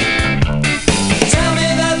 Tell me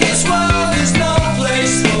that this world is no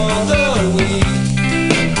place for the weak.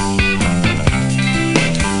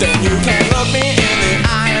 Then you can look me in the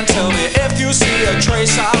eye and tell me if you see a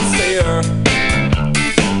trace of fear.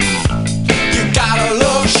 You gotta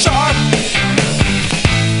look sharp.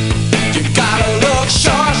 Gotta look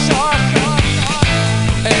sharp,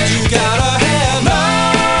 and you gotta have no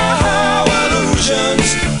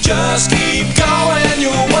illusions. Just keep going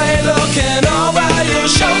your way, looking over your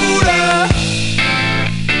shoulder.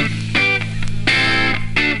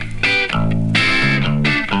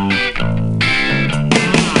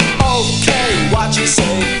 Okay, what you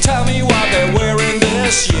say? Tell me what they're wearing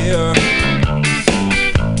this year.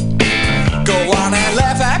 Go on and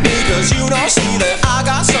laugh at me, 'cause you don't see that I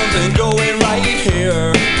got something going right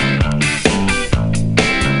here.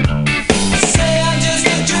 Say I'm just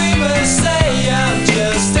a dreamer, say I'm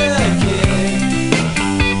just a kid.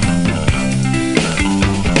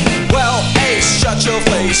 Well, hey, shut your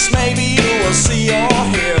face, maybe you will see or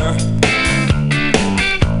hear.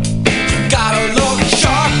 You gotta look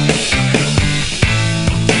sharp.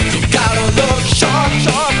 You gotta look sharp,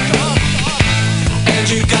 sharp, sharp. And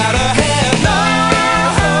you gotta have no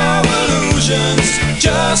illusions.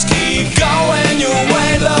 Just keep going your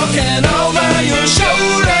way, looking over your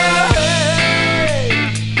shoulder.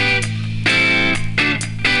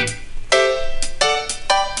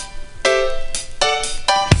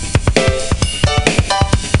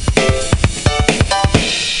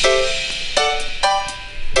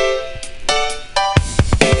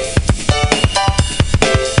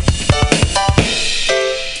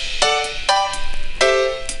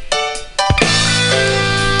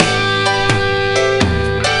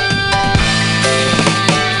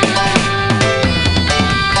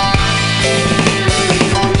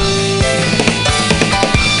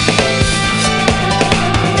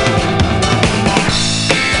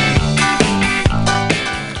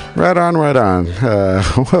 Right on, right on.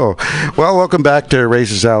 Well, welcome back to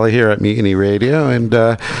RacersAlley here at Mutiny Radio. And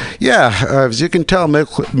as you can tell,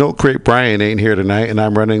 Milk Crate Brian ain't here tonight, and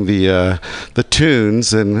I'm running the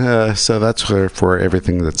tunes, and so that's for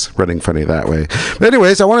everything that's running funny that way. But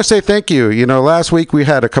anyways, I want to say thank you. You know, last week we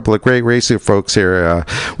had a couple of great racing folks here.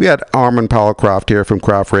 We had Armand Powell-Croft here from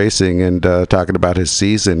Croft Racing, and talking about his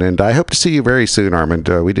season. And I hope to see you very soon, Armand.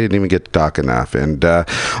 We didn't even get to talk enough. And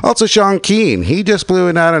also Sean Keane. He just blew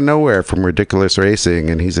it out of nowhere from Ridiculous Racing,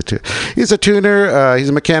 and he's a tuner. He's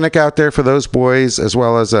a mechanic out there for those boys, as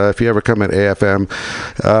well as if you ever come at AFM,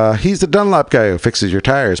 he's the Dunlop guy who fixes your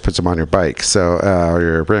tires, puts them on your bike, so or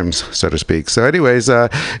your rims, so to speak. So anyways,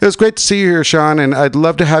 it was great to see you here, Sean, and I'd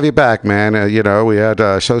love to have you back, man. We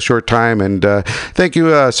had so short time, and thank you,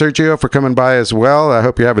 Sergio, for coming by as well. I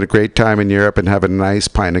hope you're having a great time in Europe and having a nice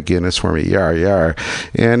pint of Guinness for me. Yar, yar.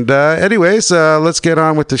 And anyways, let's get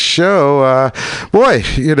on with the show. Boy,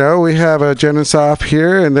 we have Genesoft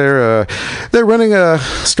here, and they're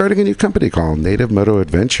starting a new company called Native Moto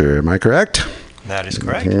Adventure. Am I correct? That is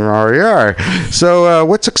correct. RER. So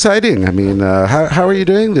what's exciting? I mean, how are you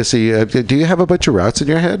doing this? Do you have a bunch of routes in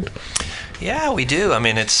your head? Yeah, we do. I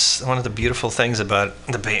mean, it's one of the beautiful things about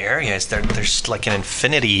the Bay Area is there's like an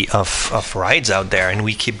infinity of rides out there, and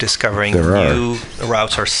we keep discovering new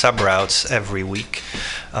routes or sub-routes every week,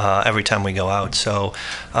 every time we go out. So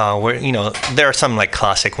there are some like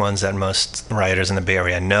classic ones that most riders in the Bay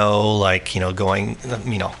Area know, like, going,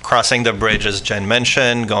 crossing the bridge, as Jen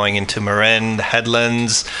mentioned, going into Marin, the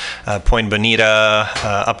headlands, Point Bonita,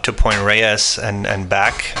 up to Point Reyes and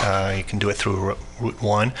back. You can do it through Route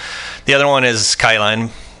 1. The other one is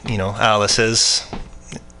Skyline, Alice's,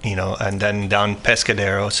 and then down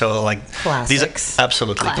Pescadero. So like classics. These are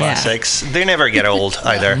absolutely classics. They never get old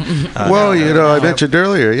either. I mentioned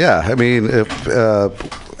earlier, I mean, if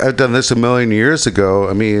I've done this a million years ago,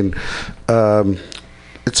 I mean,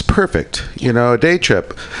 it's perfect. A day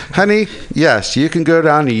trip. Honey, yes, you can go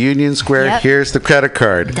down to Union Square. Yep. Here's the credit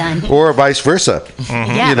card. Done. Or vice versa.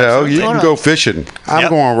 Yeah, You can go fishing. I'm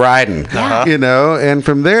going riding. And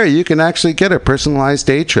from there, you can actually get a personalized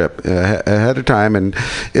day trip ahead of time. And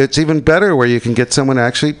it's even better where you can get someone to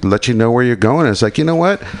actually let you know where you're going. It's like, you know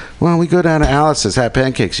what? Well, we go down to Alice's, have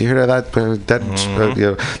pancakes. You heard of that?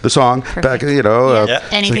 The song. Back,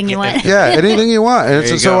 anything you want. Yeah, anything you want. And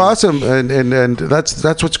it's so awesome. And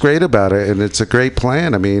that's what's great about it, and it's a great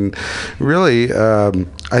plan. I mean, really,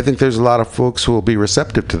 I think there's a lot of folks who will be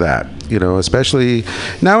receptive to that, especially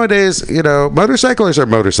nowadays. Motorcyclists are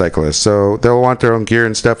motorcyclists, so they'll want their own gear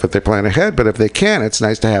and stuff if they plan ahead, but if they can, it's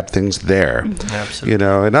nice to have things there. Absolutely.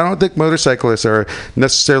 And I don't think motorcyclists are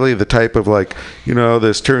necessarily the type of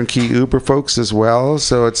this turnkey Uber folks as well,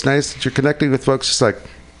 so it's nice that you're connecting with folks just like,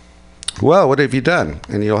 well, what have you done?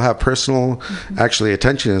 And you'll have personal actually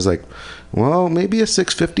attention is like, well, maybe a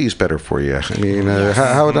 650 is better for you. I mean,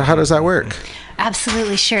 how does that work?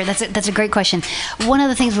 Absolutely, sure. That's a great question. One of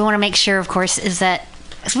the things we want to make sure, of course, is that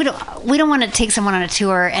we don't want to take someone on a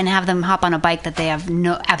tour and have them hop on a bike that they have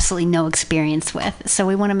absolutely no experience with. So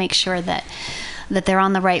we want to make sure that they're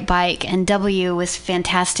on the right bike. And W was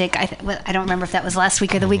fantastic. I don't remember if that was last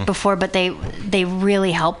week or the week before, but they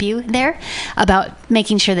really help you there about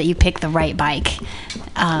making sure that you pick the right bike.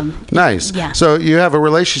 Nice. Yeah. So you have a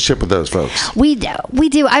relationship with those folks. We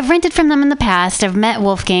do. I've rented from them in the past. I've met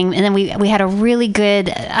Wolfgang, and then we had a really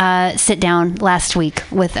good sit down last week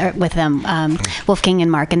with them, Wolfgang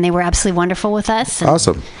and Mark, and they were absolutely wonderful with us.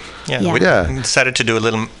 Awesome. We decided to do a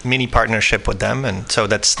little mini partnership with them, and so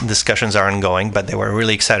discussions are ongoing, but they were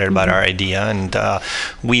really excited about our idea, and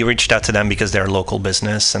we reached out to them because they're a local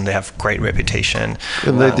business and they have great reputation.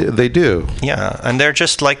 And they do. Yeah, and they're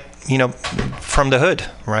just like, from the hood,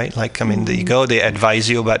 right? Like, I mean, they advise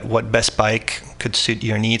you about what best bike could suit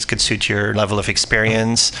your needs, could suit your level of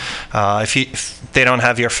experience. If they don't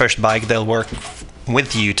have your first bike, they'll work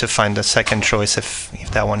with you to find a second choice if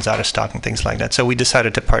that one's out of stock and things like that. So we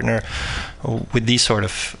decided to partner with these sort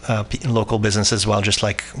of local businesses as well, just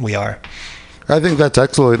like we are. I think that's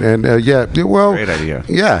excellent, and great idea.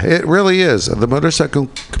 Yeah, it really is. The motorcycle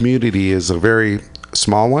community is a very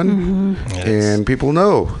small one, and people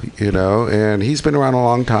know, and he's been around a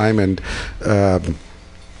long time, and I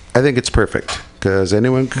think it's perfect. Because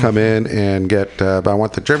anyone can come in and get, I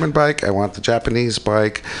want the German bike, I want the Japanese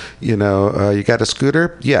bike, you got a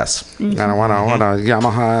scooter? Yes. I don't want a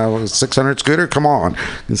Yamaha 600 scooter? Come on.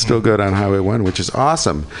 And still go down Highway 1, which is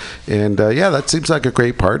awesome. And that seems like a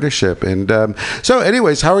great partnership. And so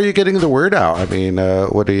anyways, how are you getting the word out? I mean,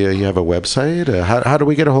 what do you have a website? How do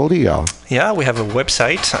we get a hold of y'all? Yeah, we have a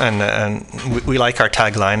website, and we like our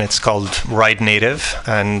tagline. It's called Ride Native,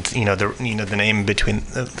 and the name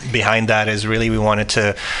behind that is really, we wanted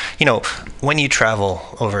to, when you travel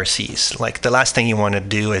overseas, like the last thing you want to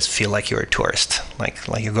do is feel like you're a tourist, like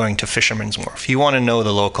you're going to Fisherman's Wharf. You want to know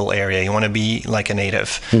the local area. You want to be like a native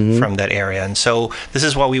from that area. And so this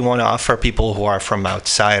is what we want to offer people who are from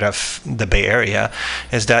outside of the Bay Area,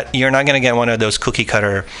 is that you're not going to get one of those cookie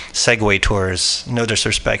cutter Segway tours, no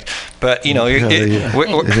disrespect, but the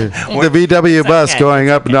VW bus going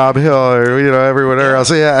up Nob Hill or everywhere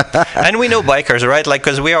else. Yeah. And we know bikers, right? Like,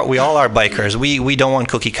 because we all are bikers. We don't want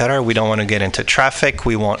cookie cutter. We don't want to get into traffic.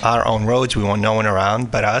 We want our own roads. We want no one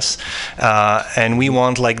around but us, and we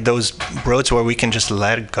want like those roads where we can just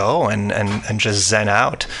let it go and just zen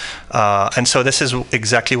out. And so this is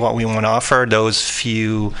exactly what we want to offer those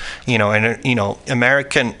few,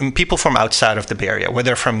 American people from outside of the Bay Area,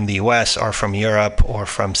 whether from the US or from Europe or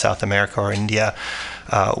from South America or India.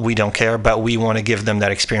 We don't care, but we want to give them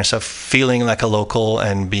that experience of feeling like a local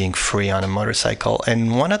and being free on a motorcycle.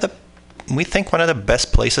 And we think one of the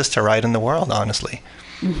best places to ride in the world, honestly.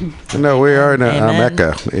 No, we are in a Amen.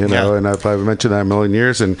 mecca, you know, Yeah. and I've mentioned that a million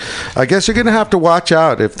years. And I guess you're going to have to watch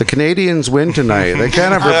out if the Canadians win tonight. They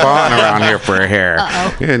can't have Raban around here for a hair.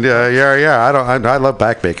 And I love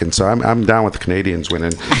back bacon, so I'm down with the Canadians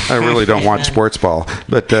winning. I really don't want sports ball,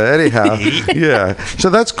 but anyhow, yeah. So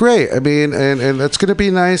that's great. I mean, and that's going to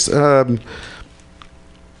be nice.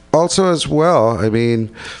 Also, as well, I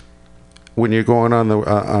mean, when you're going on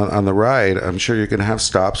the ride, I'm sure you're going to have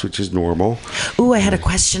stops, which is normal. Ooh, I had a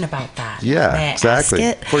question about that. Yeah, May I exactly.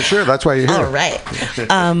 ask it? For sure. That's why you're here. All right.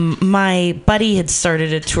 My buddy had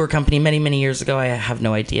started a tour company many, many years ago. I have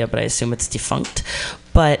no idea, but I assume it's defunct.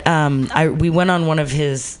 But we went on one of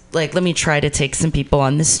his, like, let me try to take some people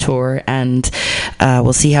on this tour, and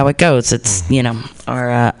we'll see how it goes. It's, you know,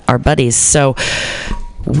 our buddies. So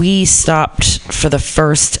we stopped for the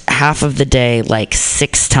first half of the day like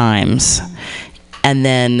 6 times, and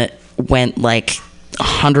then went like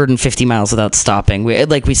 150 miles without stopping.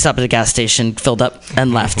 We stopped at a gas station, filled up,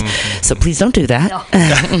 and left. So please don't do that.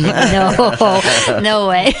 No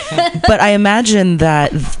way. But I imagine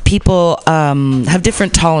that people have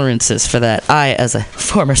different tolerances for that. I, as a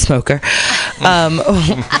former smoker,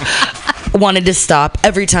 wanted to stop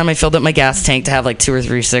every time I filled up my gas tank to have like 2 or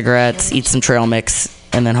 3 cigarettes, eat some trail mix,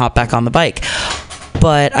 and then hop back on the bike.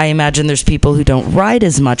 But I imagine there's people who don't ride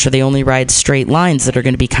as much, or they only ride straight lines, that are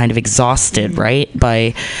going to be kind of exhausted, right,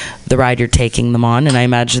 by the ride you're taking them on. And I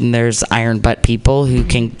imagine there's iron butt people who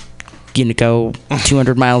can, you know, go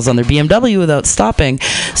 200 miles on their BMW without stopping.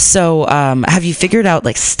 So have you figured out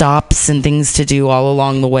like stops and things to do all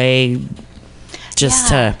along the way, just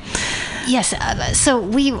to? Yes.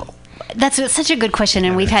 That's such a good question,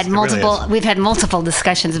 and we've had multiple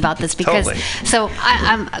discussions about this because Totally. so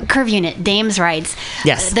I'm curve unit dames rides.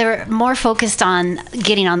 Yes. They're more focused on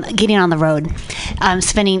getting on the road,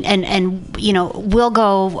 spending and you know, we'll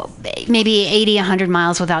go maybe 80, 100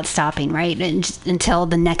 miles without stopping, right, until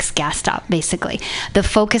the next gas stop. Basically, the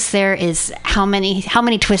focus there is how many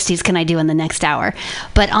twisties can I do in the next hour.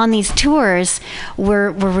 But on these tours,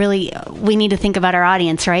 we need to think about our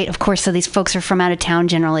audience, right? Of course, so these folks are from out of town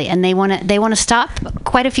generally, and they want to stop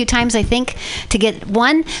quite a few times, I think, to get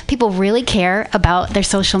one. People really care about their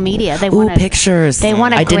social media. They want pictures. They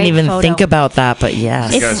want a I didn't great even photo. think about that, but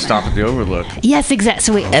yes. You gotta stop at the overlook. Yes, exactly.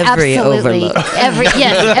 So we Every absolutely overlook.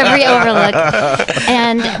 every overlook,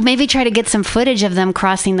 and maybe try to get some footage of them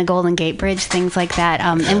crossing the Golden Gate Bridge, things like that.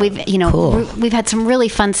 And we've Cool. we've had some really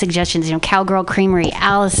fun suggestions. You know, Cowgirl Creamery,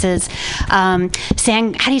 Alice's, how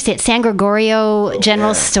do you say it? San Gregorio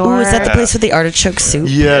General Store. Ooh, is that the place with the artichoke soup?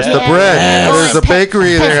 Yes, the bread. Oh, There's a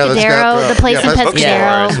bakery there that's got the place in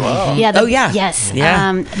Pescadero. as well. Yeah. Oh, yeah. Yes.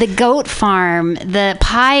 Yeah. The goat farm, the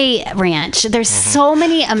pie ranch. There's so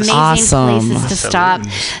many amazing Awesome. places to stop.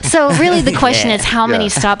 So really, the question is, how many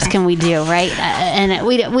Yeah. stops can we do, right? And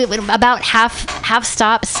we about half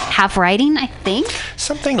stops, half riding, I think.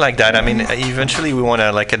 Something like that. I mean, eventually we want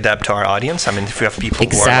to like adapt to our audience. I mean, if we have people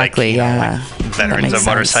Exactly, who are like, yeah. like veterans That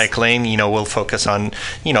of makes sense. motorcycling, you know, we'll focus on,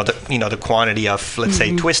 the quantity of, let's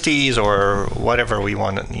say, twisties or whatever we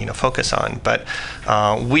want to, focus on. But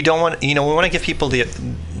we don't want, we want to give people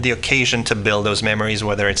the occasion to build those memories,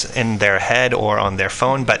 whether it's in their head or on their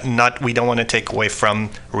phone, but we don't want to take away from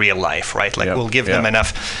real life, right? Like we'll give them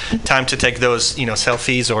enough time to take those,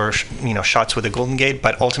 selfies or, shots with the Golden Gate,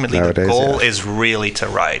 but ultimately Nowadays, the goal yeah. is really to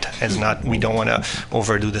ride. It's not, we don't want to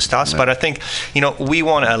overdo the stops, but I think, we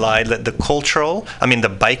want to align the cultural, the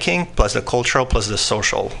biking plus the cultural plus the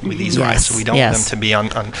social with these rides. So we don't want them to be on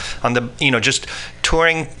the, just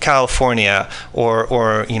touring California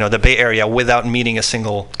or the Bay Area without meeting a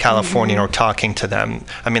single Californian or talking to them.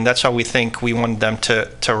 That's why we think we want them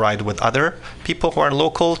to ride with other people who are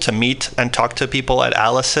local, to meet and talk to people at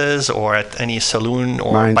Alice's or at any saloon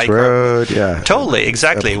or Mines bike Road, yeah. Totally,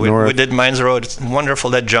 exactly. Up We north. did Mines Road. It's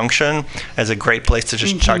wonderful. That junction is a great place to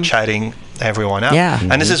just start chatting everyone up. Yeah.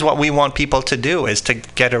 And this is what we want people to do, is to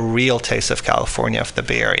get a real taste of California, of the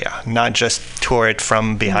Bay Area, not just tour it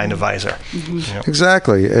from behind a visor.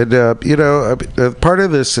 Exactly. And, part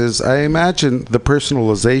of this is, I imagine, the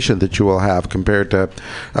personalization that you will have compared to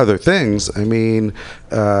other things.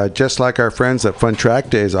 Just like our friends at Fun Track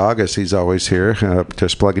Days, August, he's always here,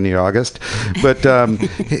 just plugging you, August. But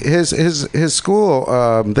his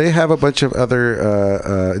school, they have a bunch of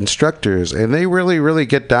other instructors, and they really, really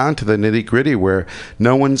get down to the nitty-gritty where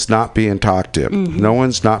no one's not being talked to. No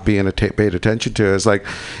one's not being paid attention to. It's like,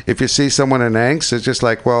 if you see someone in angst, it's just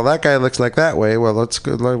like, well, that guy looks like that way. Well, let's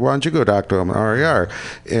go. Why don't you go talk to him? RER.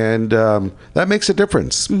 And that makes a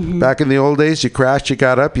difference. Back in the old days, you crashed, you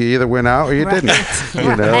got up, you either went out or you didn't.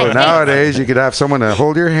 You know, nowadays you could have someone to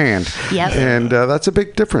hold your hand. Yep. And that's a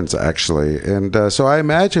big difference, actually. And so I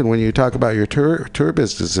imagine when you talk about your tour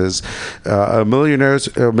businesses, a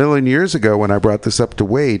million years ago when I brought this up to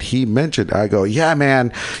Wade, he mentioned, I go, yeah,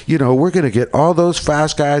 man, you know, we're going to get all those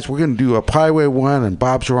fast guys. We're going to do a Highway 1 and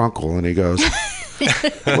Bob's your uncle. And he goes,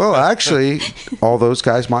 well, actually, all those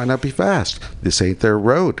guys might not be fast. This ain't their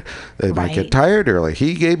road. They might get tired early.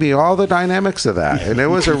 He gave me all the dynamics of that, and it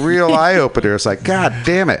was a real eye opener. It's like, God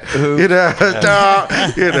damn it, you know,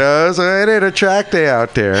 so it ain't a track day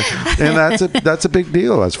out there, and that's a big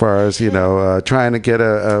deal as far as trying to get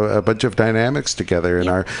a bunch of dynamics together. And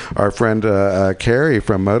our friend Carrie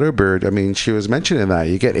from Motobird, I mean, she was mentioning that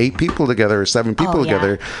you get 8 people together or 7 people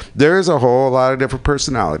together. There's a whole lot of different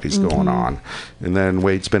personalities going on. And then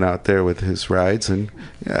Wade's been out there with his rides, and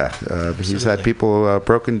he's had people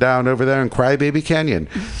broken down over there in Crybaby Canyon.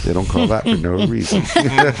 They don't call that for no reason.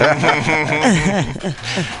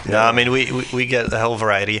 No, I mean we get the whole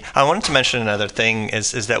variety. I wanted to mention another thing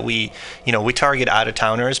is that we target out of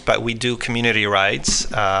towners, but we do community rides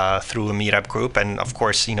through a meetup group, and of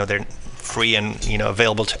course they're free and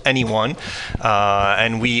available to anyone,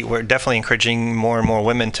 and we're definitely encouraging more and more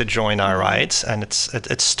women to join our rides, and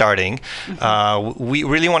it's starting. We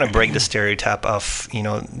really want to break the stereotype of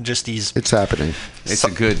just these. It's happening. It's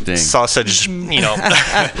a good thing. Sausage,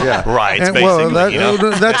 rides. And,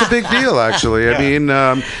 basically. That's a big deal, actually. I mean,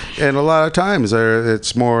 and a lot of times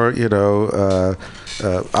it's more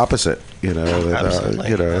opposite.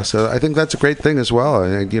 Absolutely. So I think that's a great thing as well.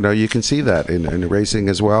 And, you can see that in racing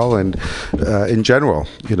as well. And in general,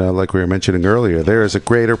 like we were mentioning earlier, there is a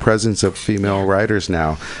greater presence of female riders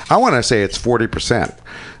now. I want to say it's 40%,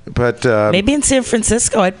 but maybe in San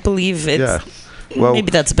Francisco, I believe it's. Yeah. Well,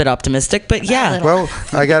 maybe that's a bit optimistic, but yeah. Well,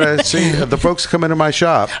 I gotta see the folks come into my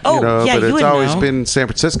shop. But it's always been San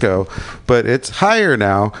Francisco, but it's higher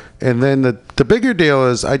now. And then the bigger deal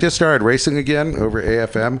is I just started racing again over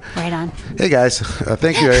AFM. Right on. Hey guys,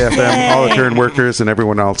 thank you AFM, all the turn workers and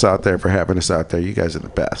everyone else out there for having us out there. You guys are the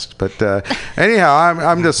best. But anyhow,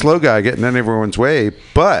 I'm the slow guy getting in everyone's way.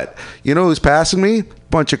 But you know who's passing me?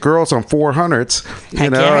 Bunch of girls on 400s.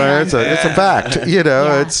 It's a fact.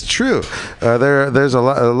 It's true. There's a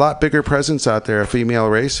lot bigger presence out there of female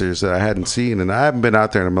racers that I hadn't seen, and I haven't been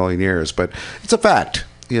out there in a million years, but it's a fact.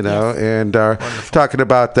 And talking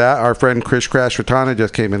about that, our friend Chris Crash Ratana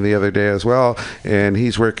just came in the other day as well, and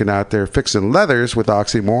he's working out there fixing leathers with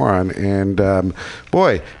Oxymoron. And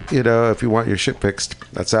boy, if you want your shit fixed,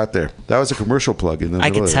 that's out there. That was a commercial plug in the I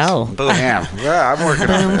could tell. Damn. Yeah, I'm working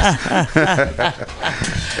on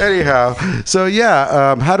this. Anyhow, so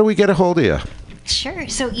how do we get a hold of you? Sure.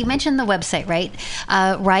 So you mentioned the website, right?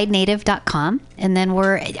 RideNative.com. And then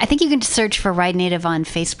I think you can search for Ride Native on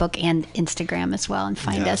Facebook and Instagram as well and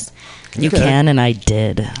find us. You can, and I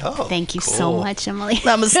did. Oh, thank you so much, Emily.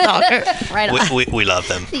 I'm a stalker. Right on. We love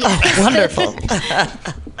them. Wonderful.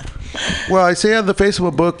 Well, I see on the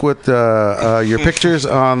Facebook book with your pictures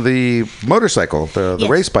on the motorcycle, the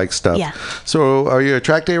race bike stuff. Yeah. So are you a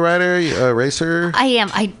track day rider, a racer? I am.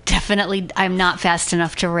 I'm not fast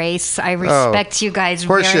enough to race. I respect you guys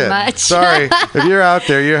very much. Sorry. If you're out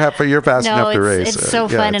there, you're fast enough to race. It's so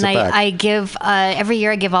fun. And I give, every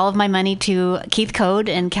year I give all of my money to Keith Code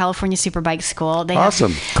and California Superbike School.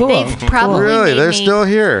 Awesome. Cool. They've probably Really? made They're me, still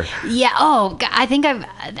here. Yeah. Oh, I think I'm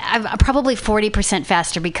probably 40%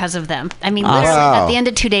 faster because of them. I mean, literally, Wow. at the end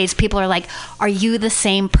of 2 days, people are like, "Are you the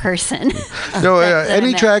same person?" No, that I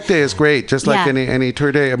any met. track day is great, just like Yeah. any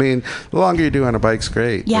tour day. I mean, the longer you do on a bike's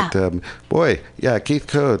great. Yeah. But, Keith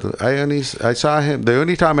Code. I saw him. The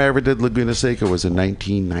only time I ever did Laguna Seca was in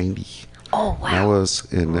 1990. Oh wow. That was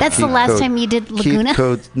in. That's the Keith last Code. time you did Laguna? Keith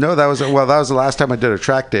Code. No, that was the last time I did a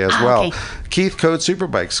track day as well. Okay. Keith Code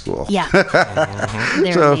Superbike School. Yeah.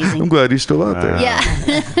 They're So amazing. I'm glad he's still out there.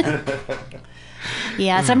 Yeah.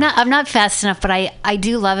 Yeah, so I'm not fast enough, but I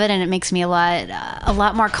do love it, and it makes me a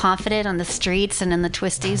lot more confident on the streets and in the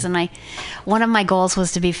twisties. And one of my goals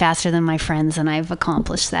was to be faster than my friends, and I've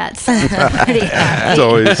accomplished that. So I'm pretty happy. It's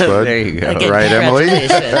always fun. There you go. Again, Right, Emily?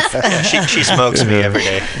 congratulations. She smokes me every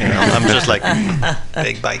day. I'm just like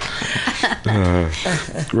big bike.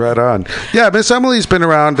 Right on. Yeah, Miss Emily's been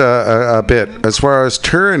around a bit as far as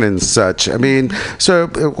touring and such. I mean, so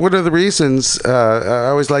one of the reasons I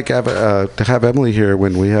always like to have Emily here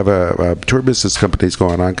when we have a tour business companies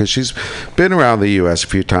going on, because she's been around the U.S. a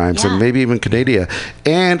few times and maybe even Canada,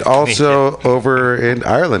 and also over in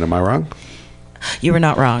Ireland. Am I wrong? You were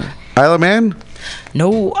not wrong. Isle of Man?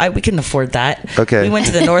 No, we couldn't afford that. Okay. We went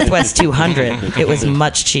to the Northwest 200. It was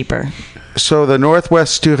much cheaper. So the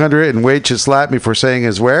Northwest 200, and Wade just slapped me for saying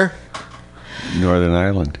is where? Northern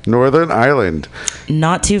Ireland. Northern Ireland.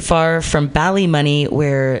 Not too far from Ballymoney,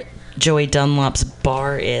 where Joey Dunlop's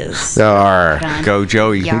bar is. Yar. Go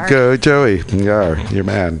Joey. Yar. Go, Joey. Yar, your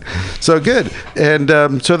man. So good. And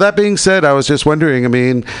so that being said, I was just wondering, I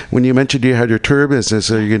mean, when you mentioned you had your tour business,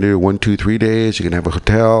 are you going to do 1, 2, 3 days? You're going to have a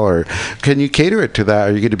hotel? Or can you cater it to that?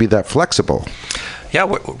 Are you going to be that flexible? Yeah,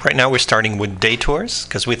 right now we're starting with day tours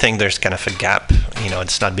because we think there's kind of a gap,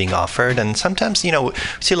 it's not being offered. And sometimes, we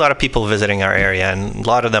see a lot of people visiting our area, and a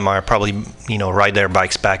lot of them are probably, ride their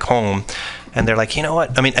bikes back home. And they're like, you know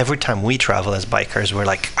what? I mean, every time we travel as bikers, we're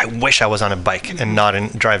like, I wish I was on a bike and not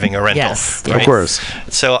driving a rental. Yes. Right? Of course.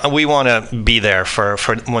 So we want to be there for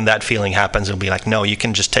when that feeling happens. It'll be like, no, you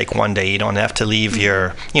can just take one day. You don't have to leave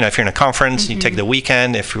your, if you're in a conference, you take the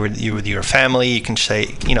weekend. If you're with your family, you can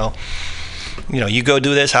say, you go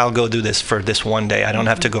do this, I'll go do this for this one day. I don't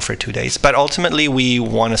have to go for 2 days. But ultimately, we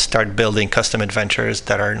want to start building custom adventures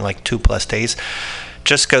that are like 2+ days,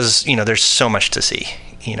 just because, there's so much to see.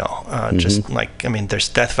 Just like, there's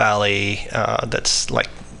Death Valley, that's like,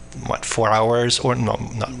 4 hours, or no,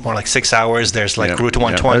 not more like 6 hours. There's like Route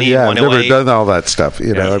 120, Yeah, I've never 108. done all that stuff. Yeah.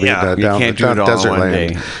 You down, can't do down it all desert in one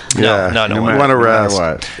lane. day. Yeah, No, you no want to matter rest.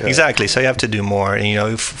 what. Yeah. Exactly. So you have to do more.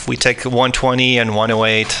 If we take 120 and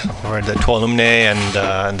 108, or the Tuolumne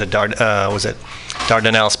and the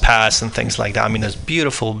Dardanelles Pass and things like that. There's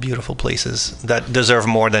beautiful, beautiful places that deserve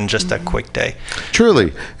more than just a quick day.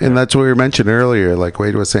 Truly, and that's what we mentioned earlier. Like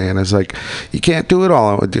Wade was saying, is like you can't do it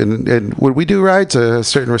all. And when we do rides, a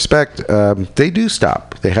certain respect, they do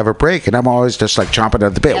stop. They have a break, and I'm always just like chomping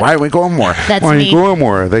at the bit. Why aren't we going more? That's Why aren't you me. going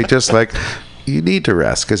more? They just like. You need to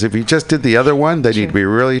rest, because if you just did the other one, then you'd be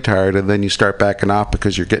really tired, and then you start backing off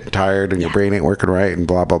because you're getting tired and your brain ain't working right, and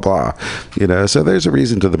blah blah blah. So there's a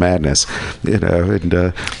reason to the madness. And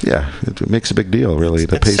it makes a big deal really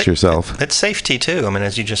to pace yourself. It's safety too.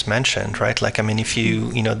 As you just mentioned, right? Like, if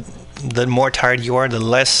you the more tired you are, the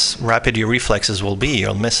less rapid your reflexes will be.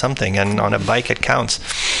 You'll miss something, and on a bike it counts.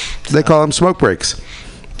 They call them smoke breaks.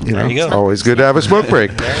 There you go. It's always good to have a smoke break.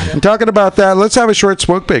 And talking about that, let's have a short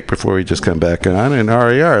smoke break before we just come back on in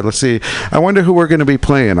RER. Let's see. I wonder who we're going to be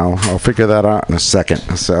playing. I'll figure that out in a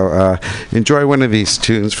second. So enjoy one of these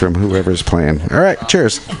tunes from whoever's playing. All right.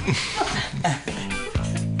 Cheers. Tell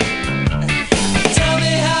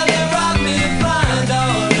me how they rock me blind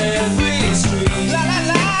on every street. La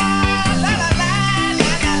la la, la la la, la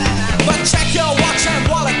la la. But check your watch and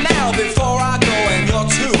wallet now before I go and you're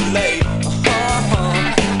too late.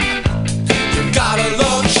 You gotta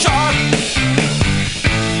look sharp.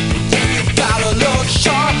 You gotta look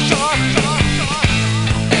sharp, sharp, sharp, sharp.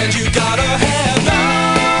 And you gotta have no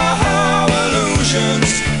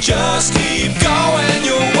illusions. Just keep going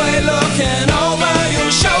your way, looking over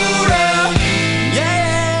your shoulder. Yeah.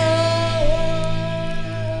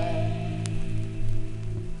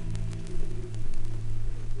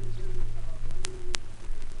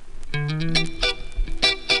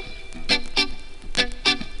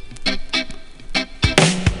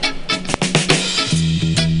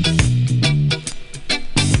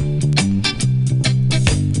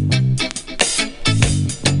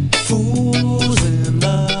 Fools in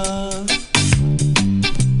love.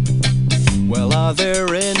 Well, are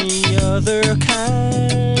there any other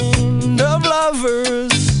kind of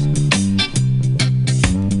lovers?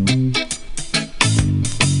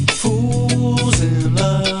 Fools in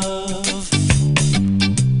love.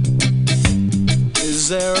 Is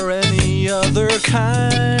there any other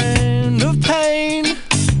kind of pain?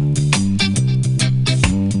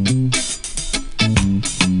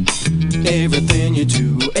 Everything you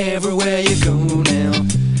do, everywhere you go now.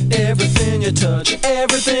 Everything you touch,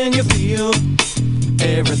 everything you feel.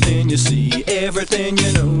 Everything you see, everything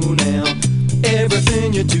you know now.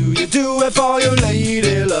 Everything you do it for your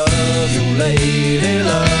lady love. Your lady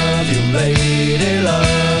love, your lady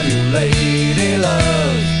love, your lady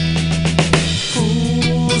love.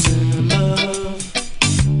 Fools in love.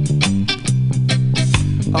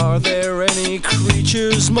 Are there any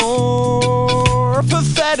creatures more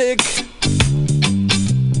pathetic?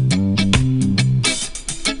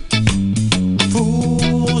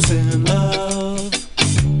 Fools in love,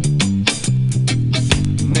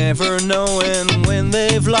 never knowing when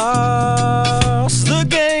they've lost the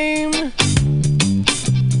game.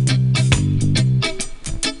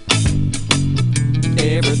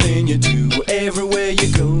 Everything you do, everywhere you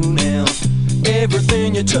go now.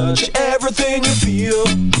 Everything you touch, everything you feel.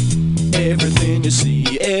 Everything you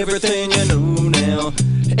see, everything you know now.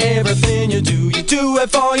 Everything you do it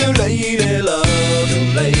for your lady love.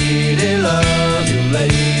 Your lady love, your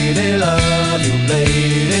lady love, your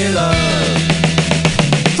lady love.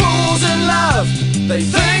 Fools in love, they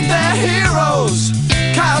think they're heroes,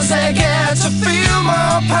 'cause they get to feel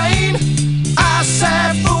more pain. I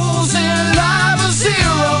said fools in love are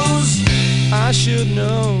zeros. I should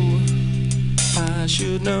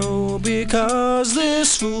know, because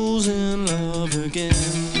this fool's in love again.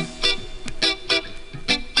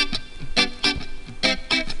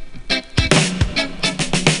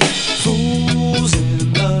 Fools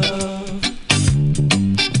in love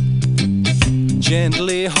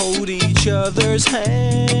gently hold each other's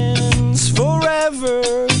hands forever.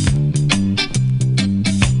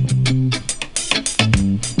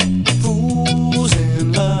 Fools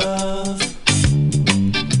in love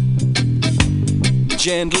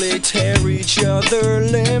gently tear each other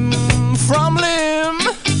limb from limb.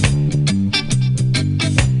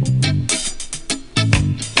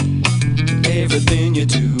 Everything you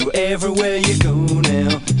do, everywhere you go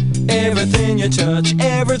now, everything you touch,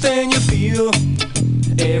 everything you feel,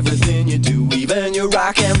 everything you do, even your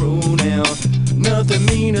rock and roll now, nothing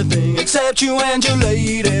mean a thing except you and your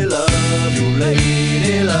lady love, your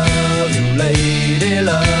lady love, your lady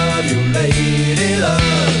love, your lady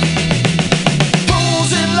love.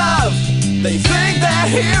 Fools in love, they think they're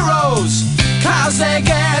heroes, 'cause they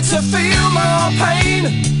get to feel more pain.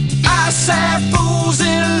 I said fools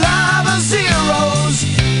in love are zeros.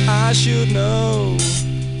 I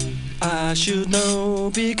should know,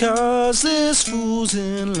 because this fool's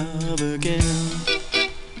in love again.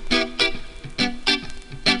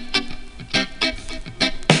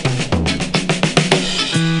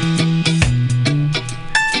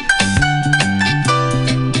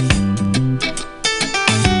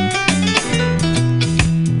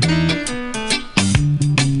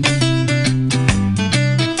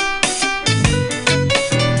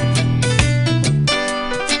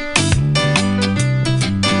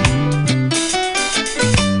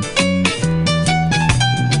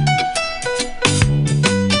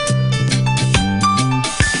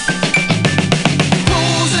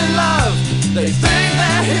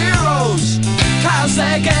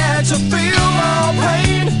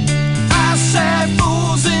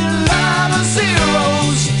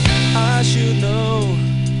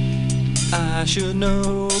 I should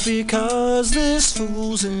know, because this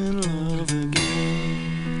fool's in love again.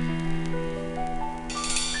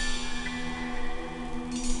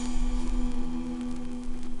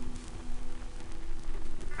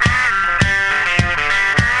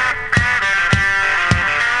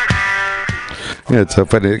 Yeah, it's so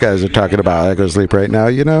funny. You guys are talking about I Go Sleep right now.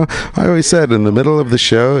 You know, I always said in the middle of the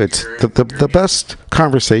show, it's the best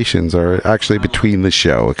conversations are actually between the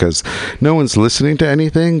show, because no one's listening to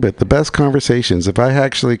anything. But the best conversations, if I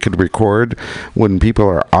actually could record when people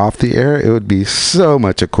are off the air, it would be so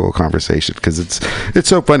much a cool conversation, because it's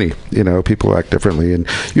so funny. You know, people act differently, and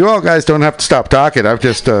you all guys don't have to stop talking. I'm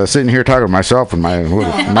just sitting here talking to myself with my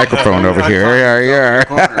little microphone over here.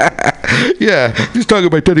 Yeah, just talking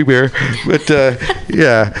to my teddy bear. But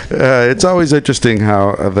it's always interesting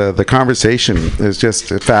how the conversation is just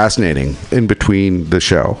fascinating in between the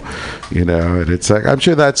show, you know. And it's like, I'm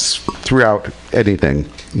sure that's throughout anything,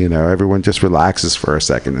 you know, everyone just relaxes for a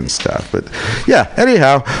second and stuff. But yeah,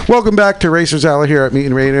 anyhow, welcome back to Racers Alley here at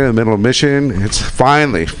Mutiny Radio in the middle of Mission. It's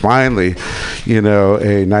finally, you know,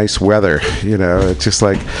 a nice weather. You know, it's just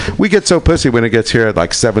like, we get so pussy when it gets here at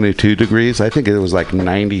like 72 degrees. I think it was like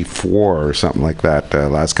 94 or something like that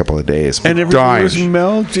last couple of days. And everyone was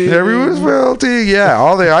melting. Everyone was melting. Yeah,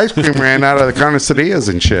 all the ice cream ran out of the carnicerias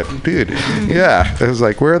and shit, dude. Yeah, it was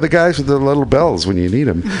like, where are the guys with the little bells when you need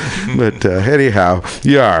them? But anyhow,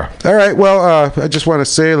 yeah. All right, well, I just want to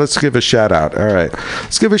say, let's give a shout out. All right,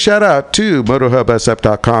 let's give a shout out to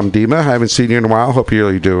MotoHubSF.com, Dima. I haven't seen you in a while. Hope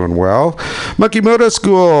you're doing well. Monkey Moto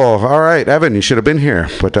School. All right, Evan, you should have been here,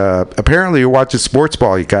 but apparently you're watching sports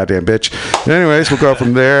ball, you goddamn bitch. Anyways, we'll go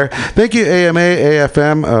from there. Thank you, AMA,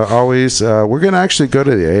 AFM. Always, we're going to actually go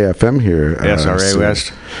to the AFM here. SRA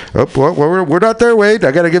West. Oh, well, we're not there, Wade.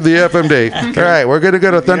 I got to give the AFM date. All right, we're going to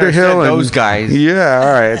go to Thunder Hill. Those guys. Yeah,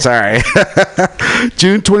 all right, it's all right.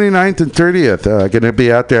 June 29th and 30th, going to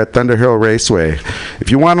be out there at Thunder Hill Raceway.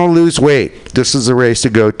 If you want to lose weight, this is a race to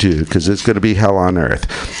go to, because it's going to be hell on earth.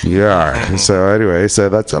 Yeah. So anyway,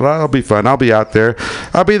 that'll be fun. I'll be out there.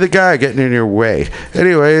 I'll be the guy getting in your way.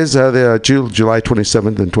 Anyways, the July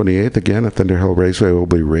 27th and 28th, again at Thunder Hill Raceway, we'll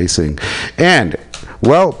be racing. And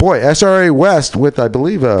well, boy, SRA West with, I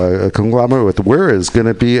believe, a conglomerate with Weir is going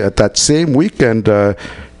to be at that same weekend,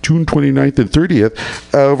 June 29th and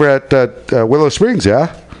 30th, over at Willow Springs,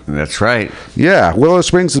 yeah? That's right. Yeah, Willow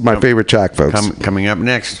Springs is my favorite track, folks. Coming up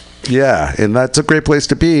next. Yeah, and that's a great place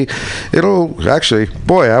to be. It'll actually,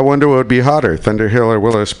 boy, I wonder what would be hotter, Thunder Hill or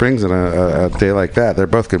Willow Springs, in a day like that. They're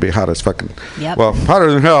both going to be hot as fucking, Yep. well,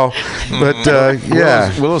 hotter than hell. But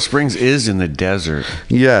yeah, Willow Springs is in the desert.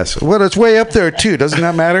 yes. Well, it's way up there too. Doesn't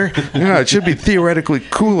that matter? Yeah, it should be theoretically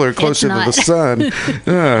cooler, closer to the not. sun.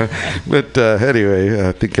 But anyway,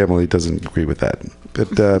 I think Emily doesn't agree with that.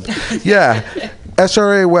 But yeah.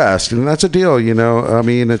 SRA West, and that's a deal, you know. I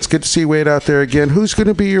mean, it's good to see Wade out there again. Who's going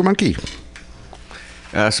to be your monkey?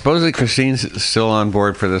 Supposedly Christine's still on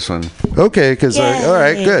board for this one. Okay, because all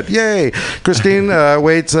right, good, yay! Christine,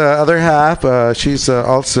 Wade's other half. She's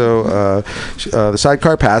also the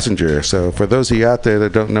sidecar passenger. So for those of you out there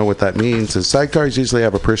that don't know what that means, is sidecars usually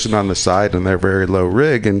have a person on the side and they're very low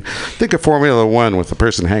rig. And think of Formula One with the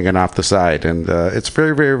person hanging off the side, and it's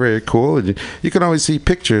very, very, very cool. And you can always see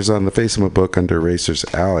pictures on the Facebook book under Racers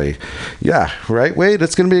Alley. Yeah, right, Wade.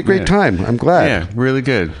 It's going to be a great time. I'm glad. Yeah, really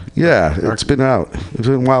good. Yeah, it's been out. It's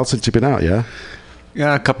been a while since you've been out, yeah?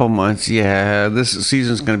 Yeah, a couple months. Yeah, this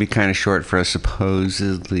season's going to be kind of short for us,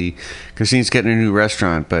 supposedly. Christine's getting a new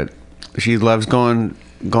restaurant, but she loves going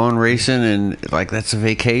racing, and like that's a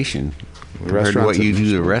vacation compared to what you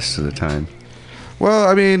do the rest of the time. Well,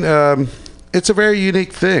 I mean, it's a very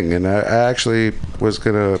unique thing, and I actually was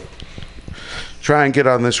going to try and get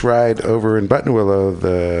on this ride over in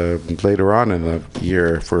Buttonwillow later on in the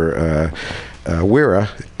year for Wira,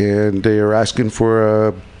 and they are asking for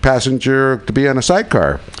a passenger to be on a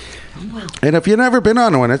sidecar. And if you've never been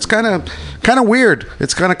on one, it's kind of weird.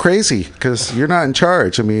 It's kind of crazy because you're not in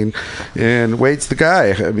charge. I mean, and Wade's the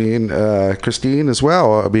guy. I mean, Christine as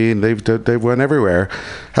well. I mean, they've went everywhere.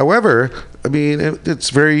 However, I mean, it's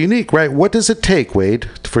very unique, right? What does it take, Wade,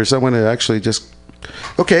 for someone to actually just,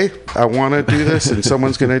 okay, I want to do this, and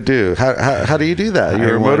someone's going to do. How do you do that?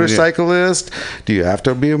 You're a motorcyclist. Do you have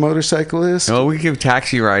to be a motorcyclist? Well, we give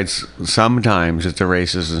taxi rides sometimes at the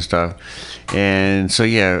races and stuff. And so,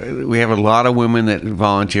 yeah, we have a lot of women that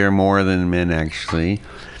volunteer more than men, actually.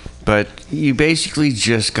 But you basically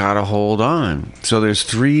just got to hold on. So there's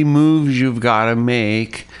 3 moves you've got to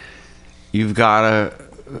make. You've got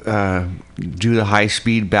to do the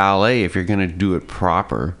high-speed ballet if you're going to do it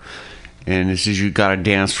proper. And this is, you got to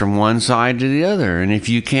dance from one side to the other. And if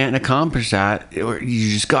you can't accomplish that,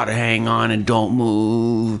 you just got to hang on and don't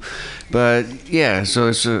move. But yeah, so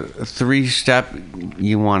it's a 3-step.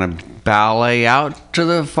 You want to ballet out to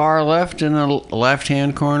the far left in the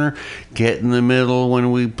left-hand corner, get in the middle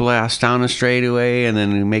when we blast down the straightaway, and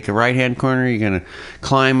then we make a right-hand corner. You're going to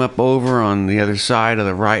climb up over on the other side of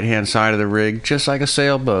the right-hand side of the rig, just like a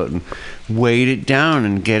sailboat, and weight it down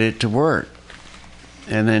and get it to work.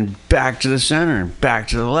 And then back to the center, back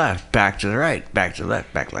to the left, back to the right, back to the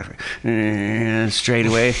left, back left, and straight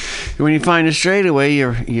away. When you find a straightaway,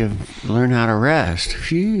 you learn how to rest.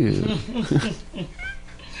 Phew.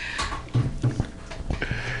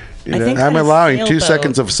 I'm allowing 2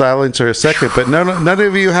 seconds of silence or a second, but none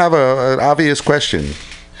of you have an obvious question.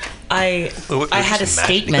 I had a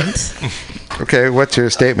statement. Okay, what's your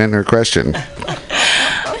statement or question?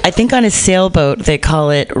 I think on a sailboat they call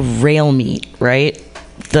it rail meet, right?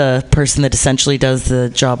 The person that essentially does the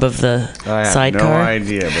job of the sidecar. No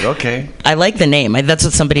idea, but okay. I like the name. That's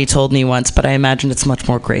what somebody told me once, but I imagine it's much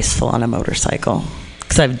more graceful on a motorcycle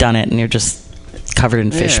because I've done it, and you're just covered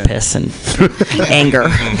in fish piss and anger.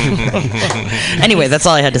 Anyway, that's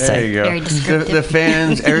all I had to There say. you go. Very descriptive. The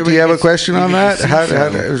fans. Do you have a question on that? How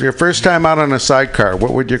it was your first time out on a sidecar?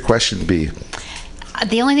 What would your question be?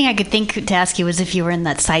 The only thing I could think to ask you was if you were in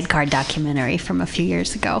that sidecar documentary from a few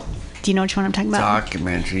years ago. Do you know which one I'm talking about?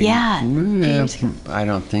 Documentary. Yeah. I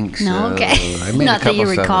don't think so. No, okay. I made Not a that you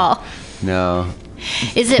couple recall. No.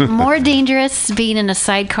 Is it more dangerous being in a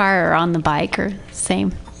sidecar or on the bike, or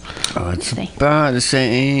same? Oh, it's Same. about the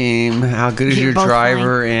same. How good is You're your both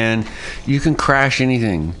driver? And you can crash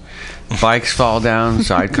anything. Bikes fall down.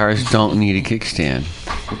 Sidecars don't need a kickstand.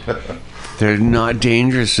 They're not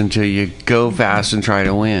dangerous until you go fast and try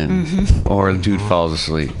to win, or the dude falls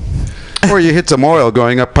asleep. Or you hit some oil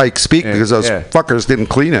going up Pike's Peak because those fuckers didn't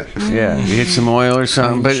clean it. Yeah, you hit some oil or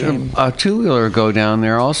something. But a two-wheeler go down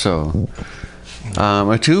there also.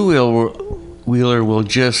 A two-wheeler will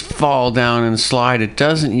just fall down and slide. It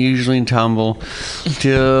doesn't usually tumble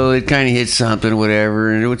till it kind of hits something,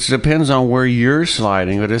 whatever. And it depends on where you're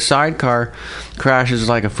sliding. But a sidecar crashes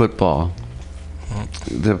like a football.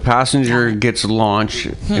 The passenger gets launched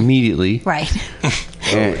immediately. Right.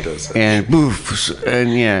 And boof,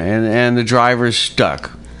 and the driver's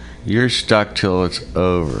stuck. You're stuck till it's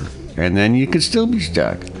over, and then you could still be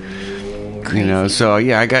stuck. Crazy. You know, so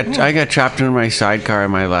yeah, I got trapped in my sidecar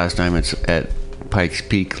my last time at Pikes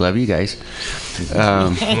Peak. Love you guys.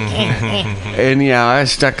 And yeah, I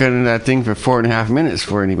was stuck on that thing for 4.5 minutes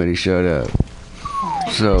before anybody showed up.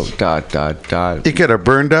 So, ... You get her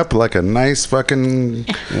burned up like a nice fucking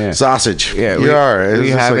sausage. Yeah, you are. It's we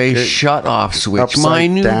just have like a shut-off switch. upside My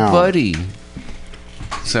new down. buddy.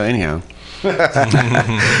 So anyhow.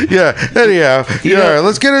 Yeah. Anyhow,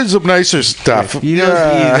 let's get into some nicer stuff. You don't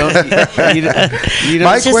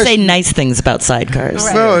Let's just say nice things about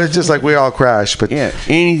sidecars. No, it's just like we all crash, but yeah,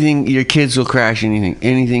 anything. Your kids will crash anything.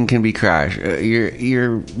 Anything can be crashed.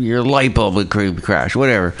 Your light bulb will crash.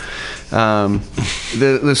 Whatever.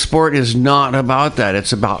 The sport is not about that.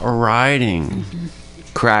 It's about riding.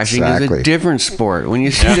 Crashing is a different sport. When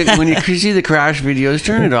you see when you see the crash videos,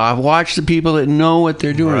 turn it off. Watch the people that know what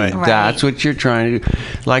they're doing. Right. That's what you're trying to do.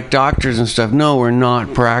 Like doctors and stuff. No, we're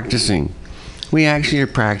not practicing. We actually are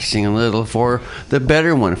practicing a little for the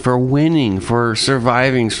better one, for winning, for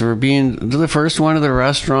surviving, for being the first one at the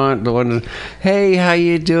restaurant, the one that, hey, how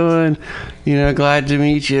you doing? Glad to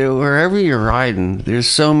meet you. Wherever you're riding, there's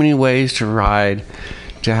so many ways to ride,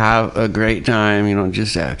 to have a great time. You don't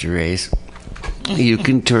just have to race. You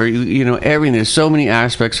can tour, everything. There's so many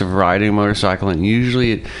aspects of riding a motorcycle, and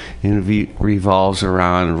usually it revolves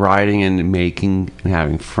around riding and making and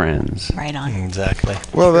having friends. Right on. Exactly.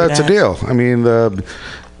 well, that's a deal. I mean, the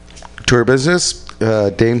tour business,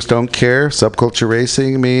 dames don't care, subculture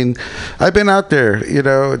racing. I mean, I've been out there.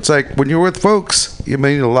 It's like when you're with folks, you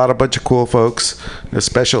meet a bunch of cool folks,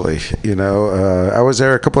 especially. I was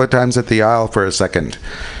there a couple of times at the aisle for a second.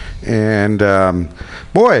 And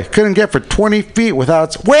boy, couldn't get for 20 feet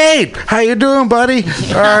without. Wade, how you doing, buddy?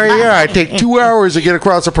 I take 2 hours to get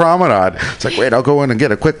across the promenade. It's like, wait, I'll go in and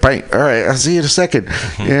get a quick pint. All right, I'll see you in a second.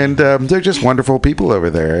 And they're just wonderful people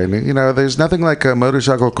over there. And there's nothing like a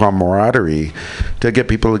motorcycle camaraderie to get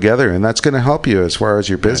people together, and that's going to help you as far as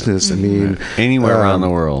your business. I mean, Anywhere around the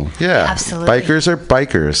world. yeah, Absolutely. Bikers are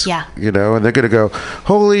bikers. Yeah. And they're going to go,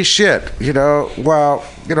 holy shit, well,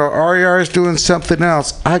 RER is doing something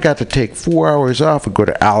else. I got to take 4 hours off and go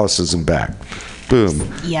to Alice's and back.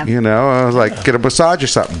 Boom. Yep. I was like, get a massage or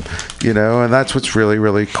something, and that's what's really,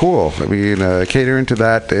 really cool. I mean, catering to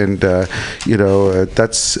that, and,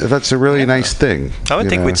 that's a really nice thing. I would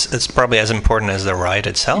think it's probably as important as the ride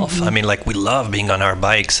itself. I mean, like, we love being on our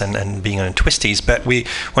bikes and being on twisties, but when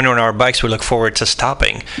we're on our bikes, we look forward to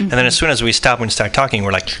stopping. And then as soon as we stop and start talking,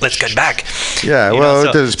 we're like, let's get back. Yeah,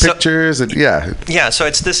 there's pictures, and Yeah, so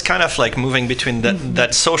it's this kind of like moving between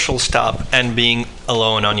that social stop and being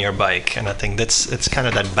alone on your bike. And I think it's kind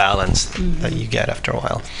of that balance that you get after a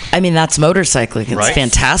while. I mean, that's motorcycling. It's Right?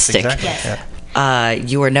 fantastic. Exactly. Yes. Yeah.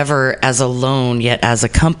 You are never as alone yet as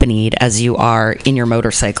accompanied as you are in your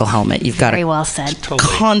motorcycle helmet. You've got Very a well said.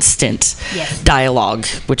 constant Yes. dialogue,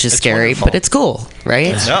 which is scary, wonderful. but it's cool,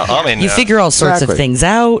 right? No, I mean, You figure all sorts of Exactly. things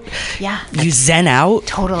out. Yeah. You zen out.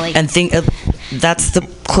 Totally. And think that's the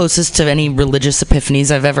closest to any religious epiphanies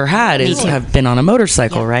I've ever had is too. have been on a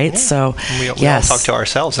motorcycle, right? So, we all yes. talk to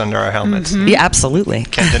ourselves under our helmets. Yeah, absolutely.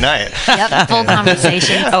 Can't deny it. Yep. Full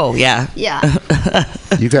conversation. Oh, yeah. Yeah.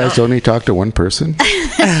 You guys only talk to one person? Okay.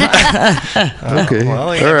 Well,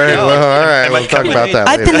 all right. All right. It We'll might talk come about in. that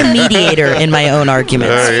I've later. been the mediator in my own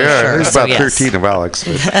arguments. for Yeah, sure. there's So, about yes. 13 of Alex.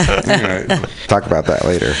 But, all right. Talk about that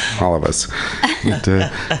later, all of us. But,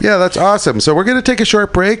 yeah, that's awesome. So we're going to take a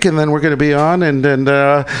short break, and then we're going to be on, and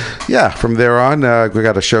from there on, we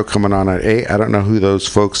got a show coming on at 8. I don't know who those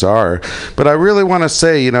folks are, but I really want to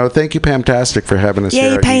say, thank you, Pamtastic, for having us Yay,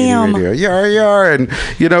 here at Pam. MutinyRadio.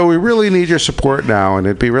 Yeah, and we really need your support now, and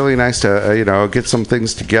it'd be really nice to get some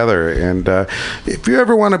things together. And if you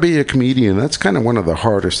ever want to be a comedian, that's kind of one of the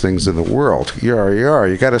hardest things in the world. You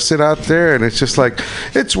got to sit out there, and it's just like,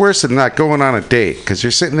 it's worse than not going on a date, because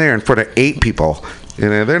you're sitting there in front of 8 people.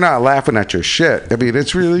 They're not laughing at your shit. I mean,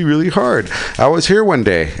 it's really, really hard. I was here one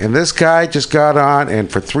day, and this guy just got on,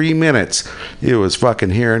 and for 3 minutes, he was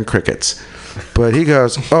fucking hearing crickets. But he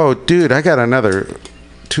goes, oh, dude, I got another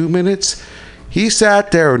 2 minutes. He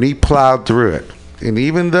sat there, and he plowed through it. And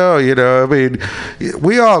even though,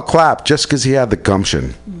 we all clapped just because he had the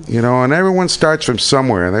gumption. And everyone starts from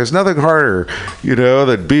somewhere. And there's nothing harder,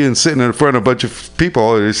 than being sitting in front of a bunch of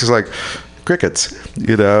people. And it's just like, crickets,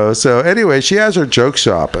 So anyway, she has her joke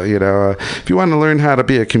shop. If you want to learn how to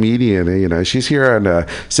be a comedian, she's here on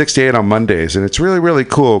 6 to 8 on Mondays, and it's really, really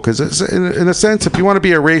cool because it's in a sense, if you want to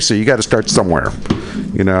be a racer, you got to start somewhere.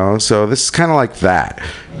 So this is kind of like that.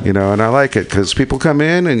 And I like it because people come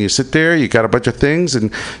in and you sit there, you got a bunch of things,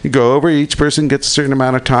 and you go over, each person gets a certain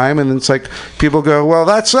amount of time, and it's like people go, well,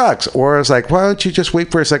 that sucks, or it's like, why don't you just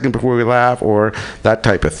wait for a second before we laugh, or that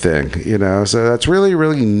type of thing, so that's really,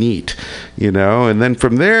 really neat, and then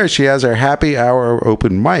from there she has our happy hour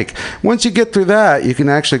open mic. Once you get through that, you can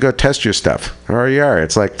actually go test your stuff.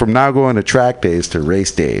 It's like from now going to track days to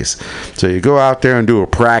race days, so you go out there and do a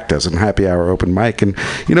practice and happy hour open mic. And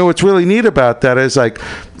what's really neat about that is, like,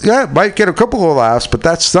 yeah, it might get a couple of laughs, but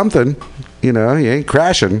that's something. You ain't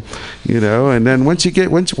crashing, and then once you get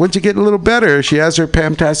a little better, she has her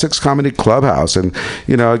Pamtastic's Comedy Clubhouse, and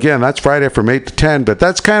again, that's Friday from 8 to 10, but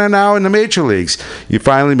that's kind of now in the major leagues. You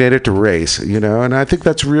finally made it to race, and I think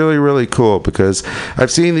that's really, really cool, because I've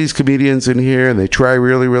seen these comedians in here and they try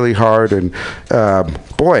really, really hard, and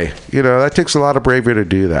boy, that takes a lot of bravery to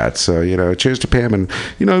do that. So, cheers to Pam and,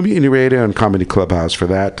 Mutiny Radio and Comedy Clubhouse for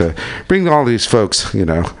that, to bring all these folks,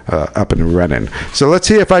 up and running. So let's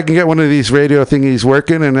see if I can get one of these radio thingies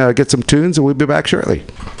working and get some tunes, and we'll be back shortly.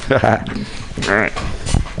 All right. There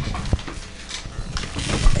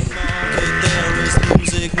is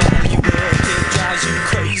music while you work, it drives you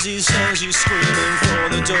crazy, sends you screaming for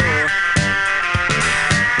the door.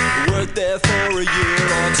 Work there for a year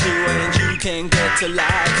or two and you can get to like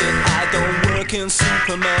it. I don't work in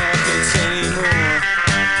supermarkets anymore.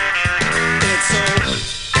 It's so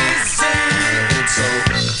easy, it's so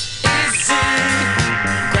easy.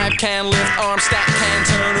 Grab can, lift arm, stack can,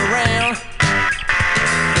 turn around.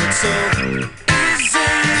 It's so easy,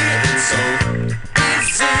 it's so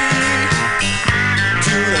easy.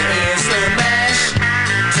 Do the instant mash,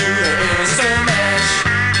 do the instant mash,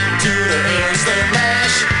 do the instant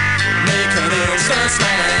mash. Make an instant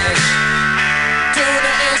smash. Do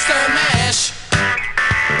the instant mash.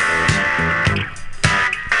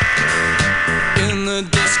 In the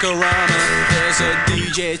disco-rama, there's a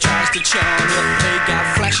DJ tries to charm you. They got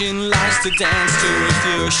flashing lights to dance to if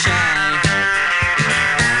you're shy.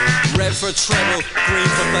 Red for treble, green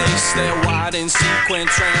for bass. They're wide in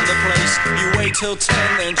sequence round the place. You wait till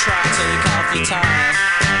 10, then try take off your tie.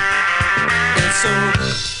 It's so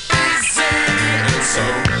easy, it's so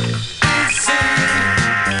easy.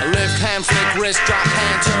 Left hand flick, wrist drop,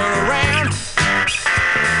 hand turn around.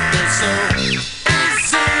 It's so easy,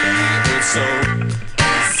 it's so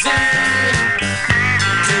easy.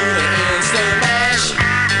 Do the instant mash,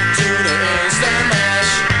 do the instant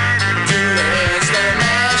mash, do the instant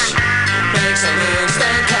mash. Makes an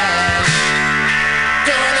instant cash.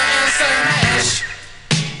 Do the instant mash.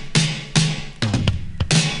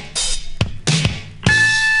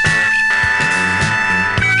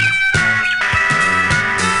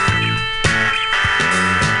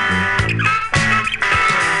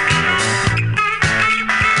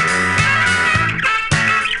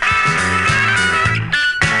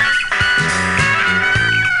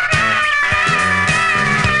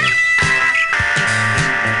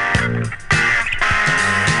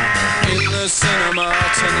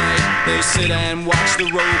 They sit and watch the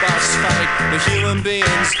robots fight. The human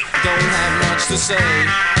beings don't have much to say.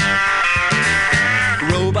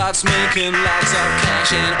 Robots making lots of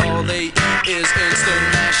cash and all they eat is instant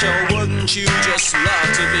mash. Oh, wouldn't you just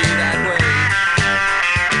love to be that way?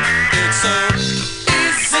 It's so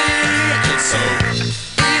easy, it's so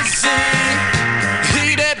easy.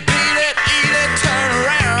 Eat it, beat it, eat it, turn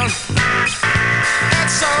around.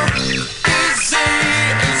 It's so easy,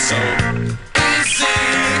 it's so easy.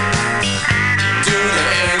 Do the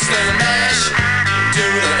instant mash, do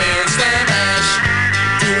the instant mash,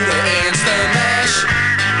 do the instant mash,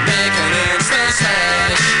 make an instant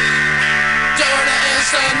smash. Do the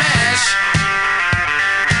instant mash.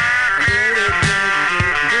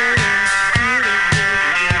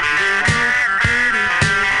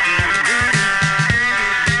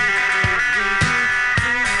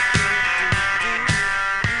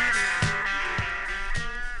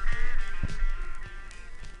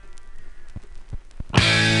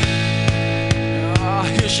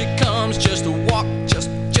 Here she comes, just a walk,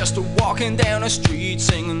 just a walking down the street,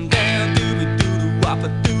 singing down doobie doodoo woppa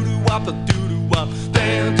doodoo woppa doodoo wop,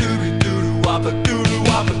 down doobie doodoo woppa doodoo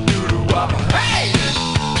woppa doodoo woppa. Hey!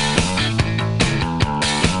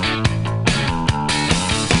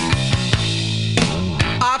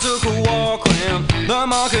 I took a walk around the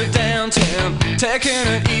market downtown, taking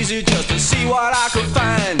it easy just to see what I could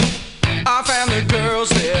find. I found the girls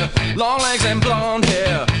there, long legs and blonde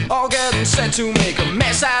hair, all getting set to make a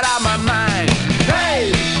mess out of my mind.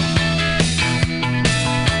 Hey!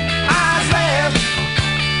 Eyes left.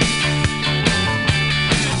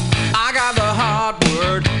 I got the hard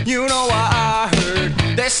word, you know what I heard.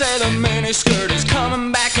 They say the miniskirt is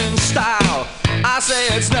coming back in style. I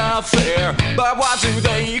say it's not. not fair, but what do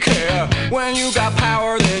they care? When you got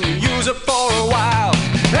power, then you use it for a while.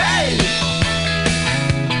 Hey!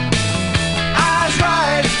 Eyes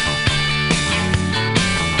right.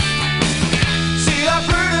 See the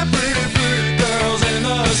pretty, pretty, pretty girls in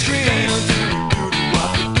the street.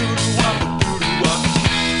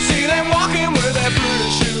 See them walking with their pretty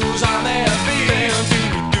shoes on their feet.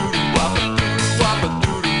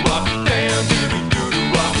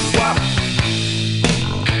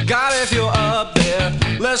 God, if you're up there,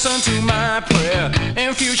 listen to my prayer.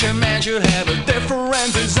 In future, man should have a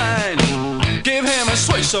different design. Give him a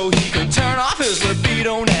switch so he can turn off his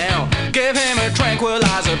libido now. Give him a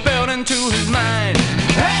tranquilizer built into his mind.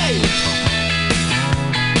 Hey!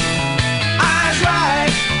 Eyes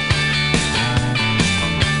right.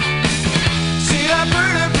 See the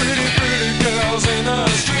pretty, pretty, pretty girls in the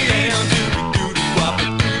street.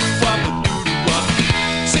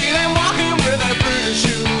 See them walking with their pretty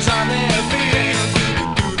shoes on their feet.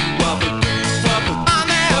 On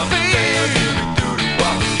their feet.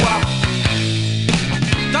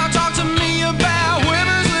 Don't talk to me about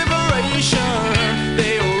women's liberation.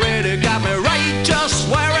 They already got me right just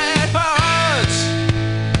where it hurts.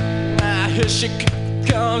 Here she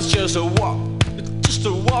comes, just a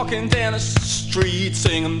walking down the street,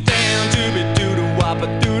 singing down doobie doo doo wop a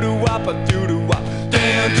doo doo wop a doo doo wop,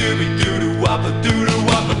 down doobie doo doo wop a doo doo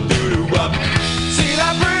wop a doo doo wop. See the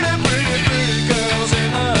pretty, pretty, pretty girls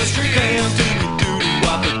in the street, down doobie doo doo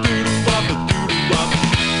wop a doo doo wop a doo doo wop.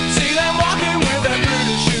 See them walking with their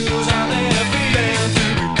pretty shoes on their feet, down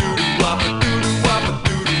doobie doo doo wop a doo doo wop a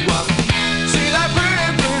doo doo wop. See the pretty,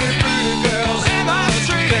 pretty, pretty girls in the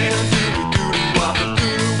street, down doobie doo doo wop a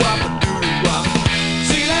doo doo wop a doo doo wop.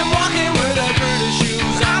 See them walking with their pretty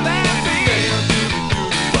shoes on their feet, down doobie doo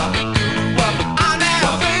doo wop a doo doo wop on their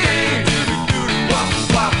feet, doobie doo doo wop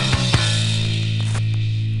wop.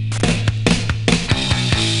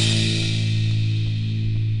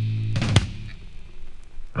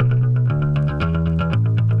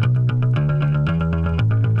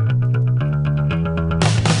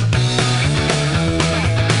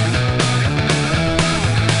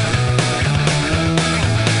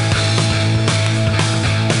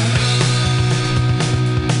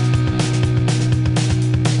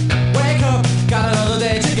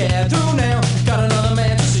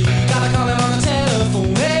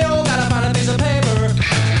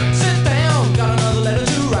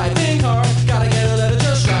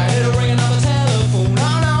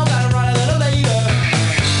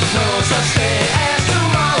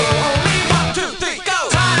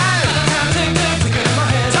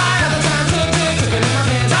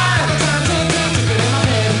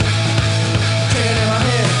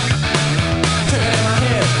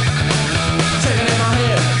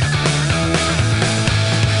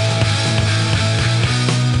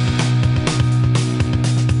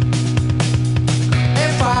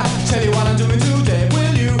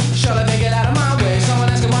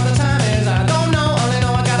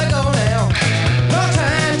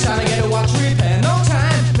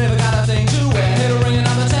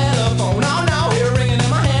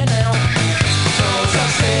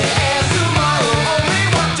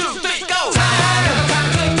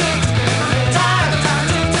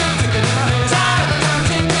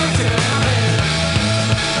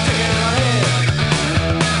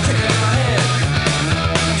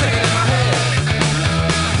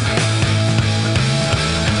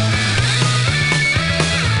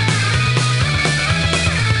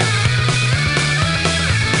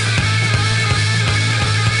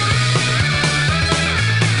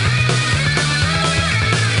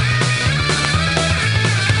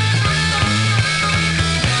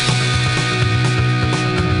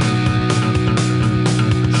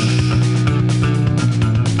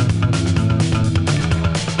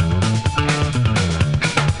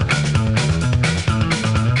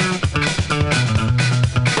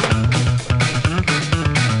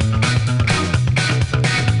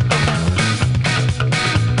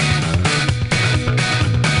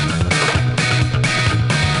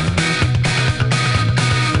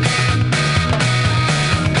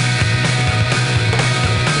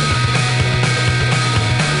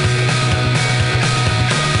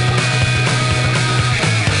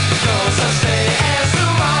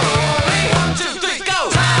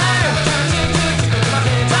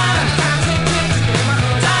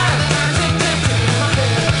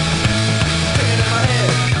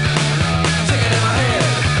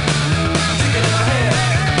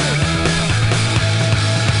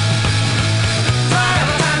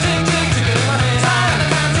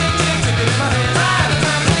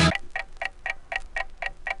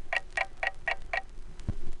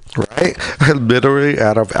 literally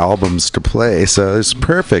out of albums to play, so it's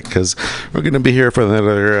perfect because we're going to be here for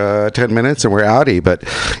another 10 minutes and we're outie. But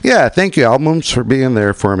yeah, thank you, Albums, for being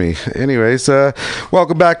there for me. Anyways,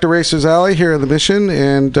 welcome back to Racers Alley here in the Mission,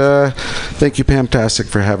 and thank you, Pamtastic,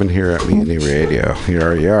 for having here at Mutiny Radio.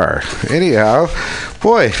 You are. Anyhow,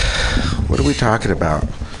 boy, what are we talking about?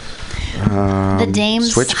 The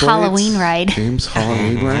Dame's Switchblades? Halloween ride. Dame's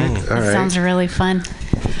Halloween ride? All right. Sounds really fun.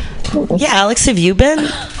 Yeah, Alex, have you been?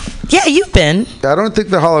 Yeah, you've been. I don't think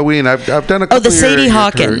the Halloween. I've done a couple. Oh, the Sadie year-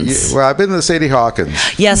 Hawkins. Well, I've been to the Sadie Hawkins.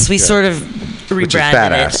 Yes, we sort of Which is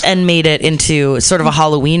rebranded badass. it and made it into sort of a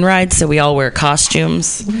Halloween ride, so we all wear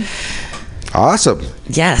costumes. Awesome.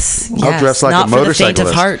 Yes, I'll dress like not a for the faint of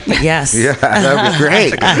motorcyclist. heart, but yes. Yeah, that'd be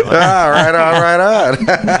great. Right on.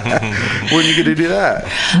 When are you going to do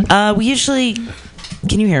that? We usually.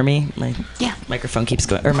 Can you hear me? My Yeah. microphone keeps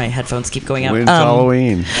going, or my headphones keep going out. When's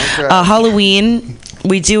Halloween? Halloween,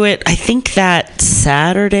 we do it. I think that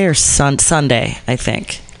Saturday or Sunday. I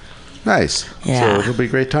think Nice. Yeah. So it'll be a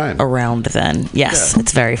great time. around then. Yes, Yeah.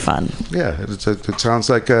 it's very fun. Yeah, it sounds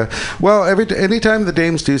like anytime the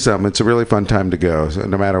Dames do something, it's a really fun time to go, so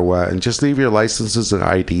no matter what. And just leave your licenses and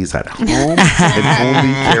IDs at home and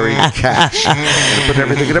only carry cash. And put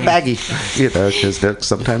everything in a baggie, because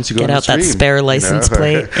sometimes you go Get on out the that stream, spare license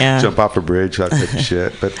plate, yeah. Jump off a bridge, that type of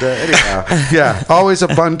shit. But anyhow, yeah, always a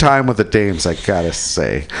fun time with the Dames, I gotta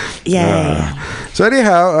say. Yay. So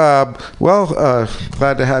anyhow,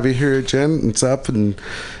 glad to have you here, Jen and stuff, and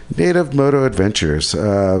Native Moto Adventures.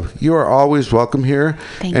 You are always welcome here.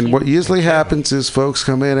 Thank and you. what usually happens is folks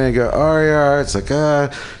come in and go, "Oh yeah," it's like,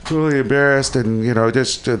 totally embarrassed, and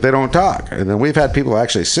just they don't talk. And then we've had people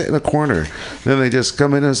actually sit in a corner, then they just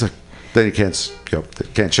come in and it's like, then you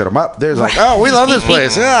can't shut them up. They're like, "Oh, we love this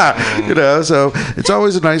place." Yeah, so it's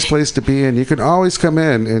always a nice place to be in. You can always come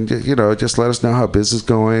in and just let us know how business is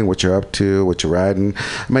going, what you're up to, what you're riding.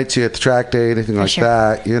 I might see you at the track day, anything like sure.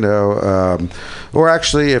 that. Or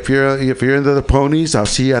actually, if you're into the ponies, I'll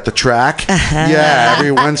see you at the track. Yeah,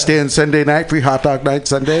 every Wednesday and Sunday night, free hot dog night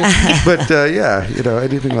Sunday. But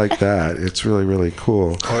anything like that, it's really really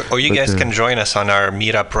cool. Or you guys can join us on our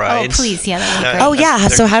meetup rides. please, yeah, that would be great. Oh yeah.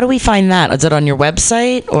 So how do we find that? Is it on your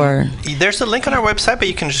website or? There's a link on our website, but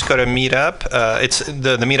you can just go to Meetup. It's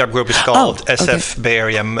the Meetup group is called okay. SF Bay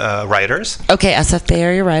Area Riders. Okay, SF Bay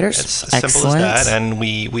Area Riders. It's as simple Excellent. as that, and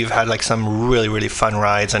we've had like some really really fun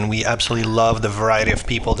rides, and we absolutely love the variety of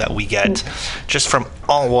people that we get, just from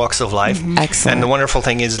all walks of life. Excellent. And the wonderful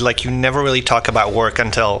thing is, like, you never really talk about work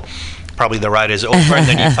until probably the ride is over, and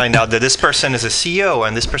then you find out that this person is a CEO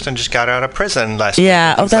and this person just got out of prison last week.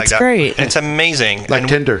 Yeah. and Oh, things like that's that. great. And it's amazing. Like and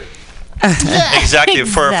Tinder. Exactly,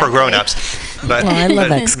 for Exactly. grown-ups. But Well, I love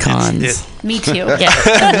but ex-cons. it- Me too.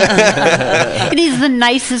 Yeah. And he's the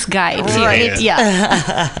nicest guy too. Right.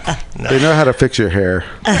 Yeah. They know how to fix your hair.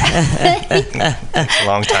 It's a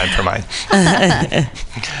long time for mine.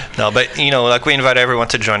 No, but like, we invite everyone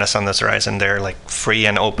to join us on this rise, and they're like free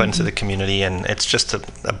and open to the community, and it's just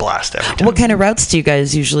a blast every time. What kind of routes do you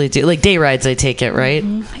guys usually do? Like day rides, I take it, right?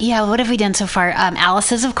 Yeah, what have we done so far?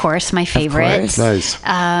 Alice's, of course, my favorite. course.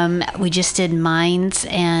 Nice. We just did Mines,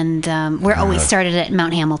 and we started at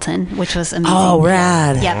Mount Hamilton, which was amazing. Oh,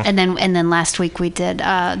 rad. Yeah, and then last week we did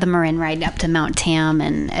the Marin ride up to Mount Tam,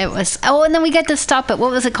 and it was. Oh, and then we got to stop at,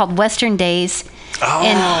 what was it called, Western Days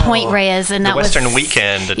in Point Reyes, and The that Western was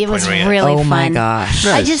Weekend at It was Point Reyes. really Oh fun. my gosh.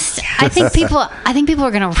 I think people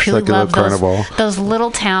are gonna really like a love little carnival. those little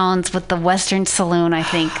towns with the Western Saloon. I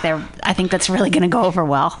think that's really gonna go over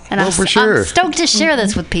well. And Oh, for sure. I'm stoked to share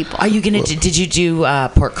this with people. Are you gonna? Did you do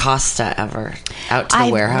Port Costa ever? Out to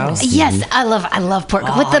the warehouse? Yes, I love Port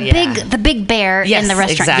Oh, with the yeah. big bear Yes, in the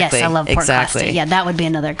restaurant. exactly, Yes, I love Port exactly. Costa. Yeah, that would be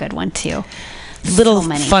another good one too. Little So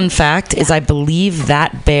many. fun fact is, I believe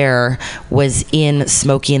that bear was in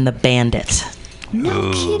Smokey and the Bandit.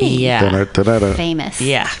 No kidding. Yeah. Da-da-da-da. Famous.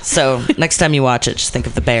 Yeah. So next time you watch it, just think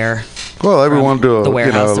of the bear. Well, everyone do the a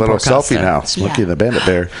warehouse to little Port Costa. selfie now. Smokey Yeah. and the Bandit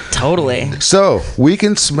Bear. Totally. So we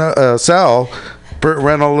can sell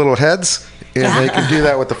rental little heads, and they can do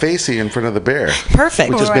that with the facey in front of the bear. Perfect.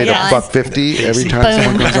 We just Right made on. $1.50 every time Boom.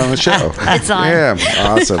 someone comes on the show. It's on. Yeah,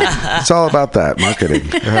 awesome. It's all about that marketing.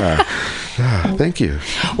 Thank you.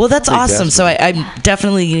 Well, that's awesome. guest. So I'm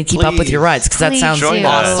definitely going to keep up with your rides, because that Please sounds join do.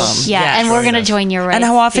 us. awesome. Yeah, and we're join gonna us. join your rides. And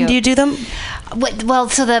how often too. do you do them? Well,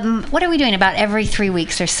 so what are we doing? About every 3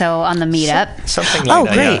 weeks or so on the meetup. Something like Oh,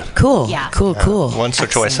 that. great. Yeah. Cool. Yeah. Cool. Once or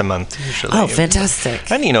twice a month usually. Oh, fantastic.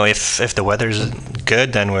 And if the weather's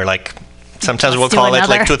good, then we're like, sometimes we'll Let's do call it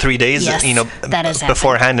another. like 2 or 3 days, Yes, that has happened.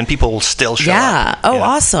 beforehand, and people will still show Yeah. up. Oh,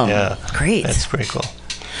 awesome. Yeah. Great. That's pretty cool.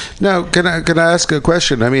 Now, can I ask a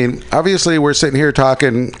question? I mean, obviously, we're sitting here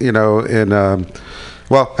talking,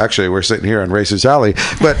 well, actually, we're sitting here on RacersAlley.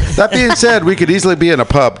 But that being said, we could easily be in a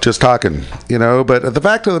pub just talking, But the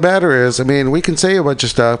fact of the matter is, I mean, we can say a bunch of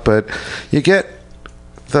stuff, but you get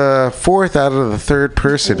the fourth out of the third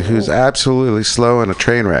person who's absolutely slow in a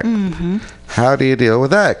train wreck. Mm-hmm. How do you deal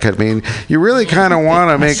with that? I mean, you really kind of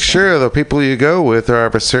want to make sure the people you go with are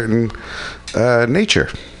of a certain nature,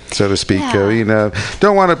 so to speak. Yeah.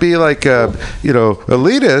 Don't want to be like,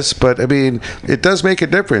 elitist, but I mean, it does make a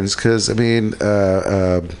difference because, I mean,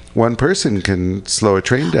 one person can slow a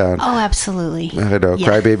train down. Oh, absolutely. I know, Yeah.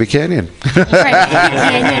 Crybaby Canyon.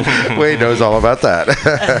 Right. Wade knows all about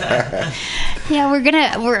that. Yeah,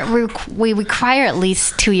 we require at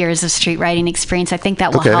least 2 years of street riding experience. I think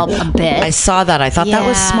that will Okay. help a bit. I saw that. I thought that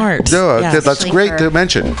was Yeah. smart. No, Yeah. that's Especially great for- to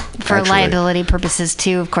mention. For actually. liability purposes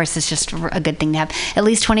too, of course, it's just a good thing to have. At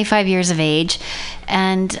least 25 years of age,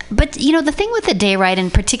 but the thing with the day ride,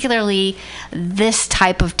 and particularly this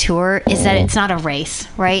type of tour, is that it's not a race,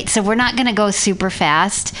 right? So we're not going to go super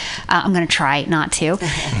fast. I'm going to try not to,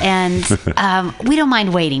 and we don't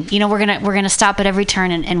mind waiting. We're gonna stop at every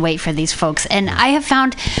turn and wait for these folks. And I have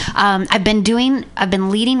found I've been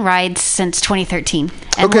leading rides since 2013.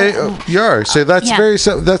 And Okay, you are. So that's Yeah.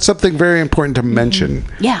 that's something very important to mention.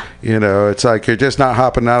 Yeah. It's like you're just not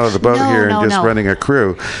hopping out of the boat here and just no. running a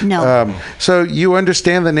crew. No. So you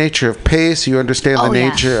understand the nature of pace. You understand the Oh, yeah.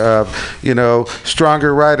 nature of,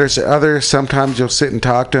 stronger riders. Others, sometimes you'll sit and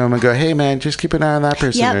talk to them and go, "Hey, man, just keep an eye on that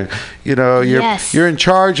person." Yep. Or, Yes. you're in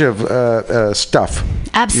charge of stuff.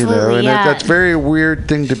 Absolutely, and yeah. that's a very weird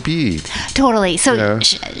thing to be. Totally. So Yeah.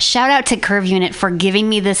 shout out to Curve Unit for giving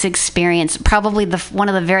me this experience. Probably one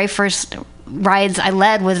of the very first rides I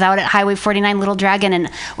led was out at Highway 49 Little Dragon, and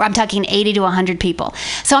I'm talking 80 to 100 people.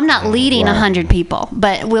 So I'm not leading 100 people,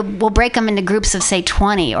 but we'll break them into groups of say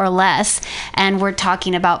 20 or less, and we're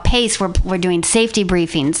talking about pace. We're doing safety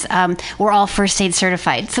briefings. We're all first aid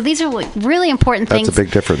certified. So these are really important things. That's a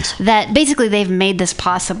big difference. That basically they've made this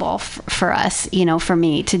possible for us, for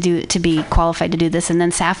me to be qualified to do this. And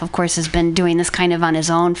then Saf, of course, has been doing this kind of on his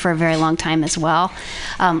own for a very long time as well,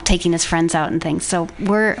 taking his friends out and things. So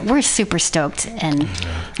we're super stoked, and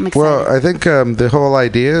I'm excited. Well, I think the whole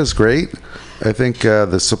idea is great. I think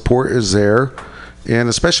the support is there. And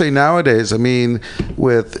especially nowadays, I mean,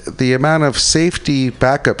 with the amount of safety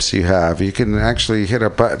backups you have, you can actually hit a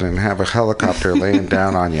button and have a helicopter laying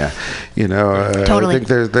down on you. Totally. I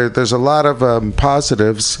think there's a lot of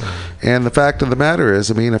positives. And the fact of the matter is,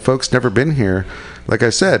 I mean, if folks never been here, like I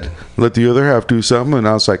said, let the other half do something. And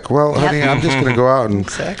I was like, well, honey, I'm just going to go out and,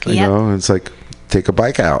 Exactly. Yep. and it's like, take a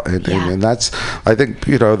bike out. And that's, I think,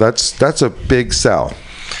 that's a big sell.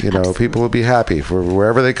 People will be happy for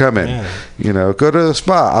wherever they come in. Go to the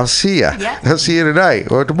spa. I'll see you. Yeah. I'll see you tonight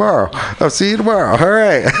or tomorrow. I'll see you tomorrow. All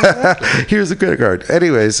right. Here's a credit card.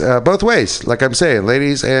 Anyways, both ways. Like I'm saying,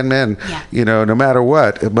 ladies and men, Yeah. no matter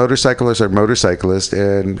what, motorcyclists are motorcyclists.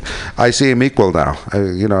 And I see them equal now.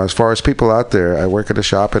 As far as people out there, I work at a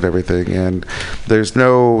shop and everything. And there's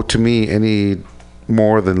no, to me, any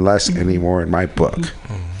more than less anymore in my book.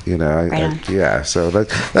 Right on. Yeah, so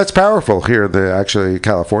that's powerful here in actually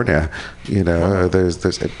California.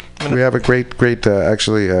 There's we have a great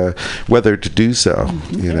weather to do so.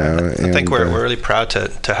 I think we're really proud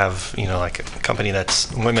to have like a company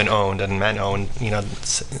that's women owned and men owned at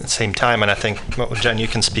the same time. And I think Jen, you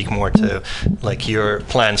can speak more to like your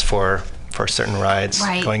plans for certain rides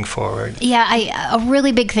Right. going forward. Yeah, a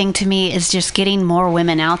really big thing to me is just getting more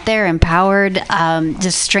women out there, empowered,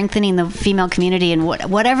 just strengthening the female community, and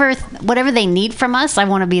whatever they need from us, I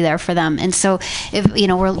want to be there for them. And so, if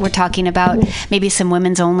we're talking about maybe some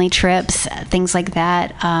women's only trips, things like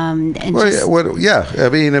that. I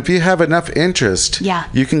mean, if you have enough interest, Yeah.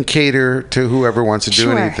 you can cater to whoever wants to do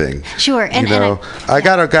Sure. anything. Sure. And I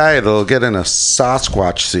got a guy that'll get in a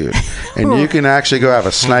Sasquatch suit, and you can actually go have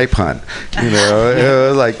a snipe hunt.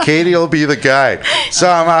 Like Katie will be the guide. So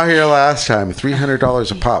I'm out here last time,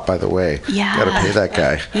 $300 a pop, by the way. Yeah. Got to pay that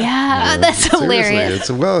guy. Yeah, that's hilarious.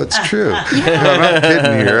 It's true. I'm not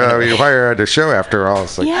kidding here. I mean, why are at the show after all?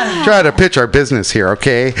 It's like try to pitch our business here,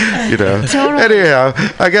 okay? Totally. Anyhow,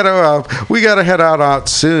 we gotta head out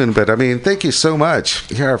soon. But I mean, thank you so much,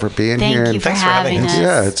 Yara, for being here. Thank you for thanks for having having us.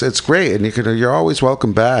 us. Yeah, it's great, and you're always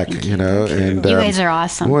welcome back. And You guys are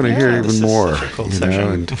awesome. I want to hear Yeah, even this is more. such a cool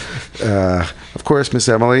session. And of course, Miss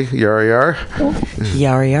Emily, yar.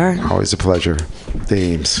 Yar. Always a pleasure.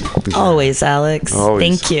 Themes. Always, Alex.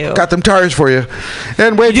 Always. Thank you. Got them tires for you.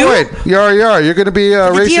 And wait, You do? yar. You're going to be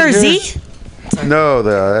The racing DRZ? here? No,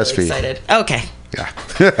 the SV. Excited. Okay. Yeah.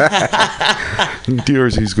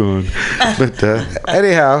 DRZ's gone. But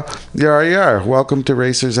anyhow, there you are. Welcome to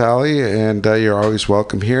Racers Alley, and you're always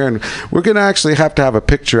welcome here. And we're going to actually have to have a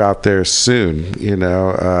picture out there soon, you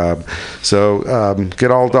know. So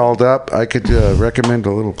get all dolled up. I could recommend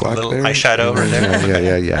a little blackberry. A little eyeshadow over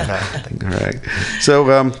there. Yeah. All right.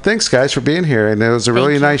 So thanks, guys, for being here. And it was a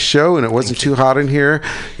really nice show, and it wasn't too hot in here.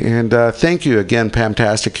 And thank you again,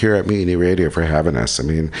 Pamtastic here at Mutiny Radio for having us. I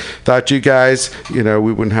mean, thought you guys, you know,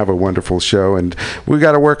 we wouldn't have a wonderful show, and we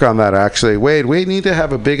got to work on that, actually. Wade, we need to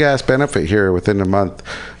have a big-ass benefit here within a month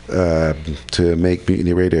to make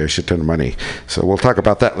Mutiny Radio a shit ton of money. So we'll talk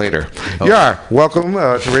about that later. Yar, welcome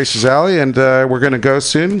to Racers Alley, and we're going to go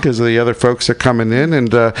soon because the other folks are coming in,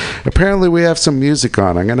 and apparently we have some music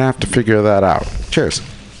on. I'm going to have to figure that out. Cheers.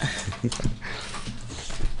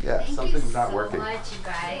 Yeah, Thank something's you not so working. much, you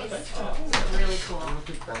guys. Really cool. I don't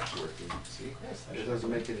think that's working. See? It doesn't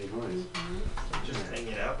make any noise. Just hang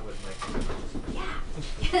it out with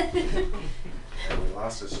We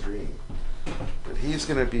lost the stream. But he's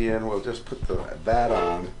going to be in. We'll just put that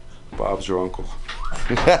on. Bob's your uncle.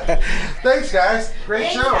 Thanks, guys. Great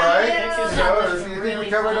Thanks, show, right? guys. So, That was do you think really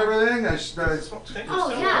we covered fun. everything? Oh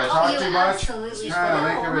yeah. Talk Oh, you too much? absolutely Just trying to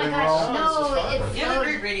make should. Oh my everything gosh. roll? No, it's You have a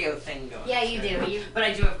great radio thing going. Yeah, you do. But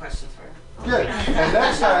I do have questions for you. Good. And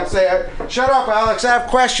next time, say, shut up, Alex. I have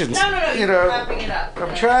questions. No, You you're know, wrapping it up.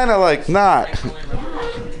 I'm trying to, like, not.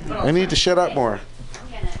 I need to shut up more. I'm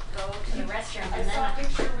gonna go to the restroom and then.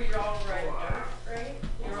 Picture where you're all ride dirt, right?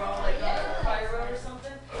 You're all like on a fire road or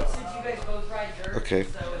something. Since you guys both ride dirt. Okay.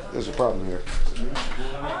 There's a problem here.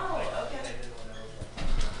 Oh, okay.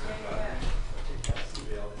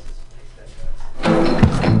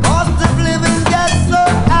 Cost of living gets so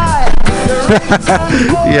high.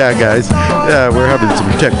 Yeah, guys. We're having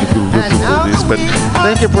some technical difficulties, but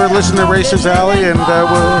thank you for listening to Racers Alley, and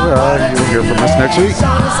you'll hear from us next week.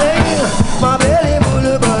 My belly full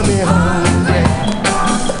of me hungry.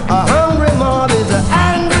 A hungry mob is an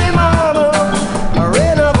angry mama. A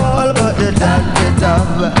rain of all but the dog get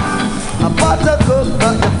up. A pot of cook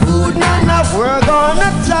but the food not enough. We're gonna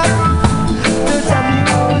try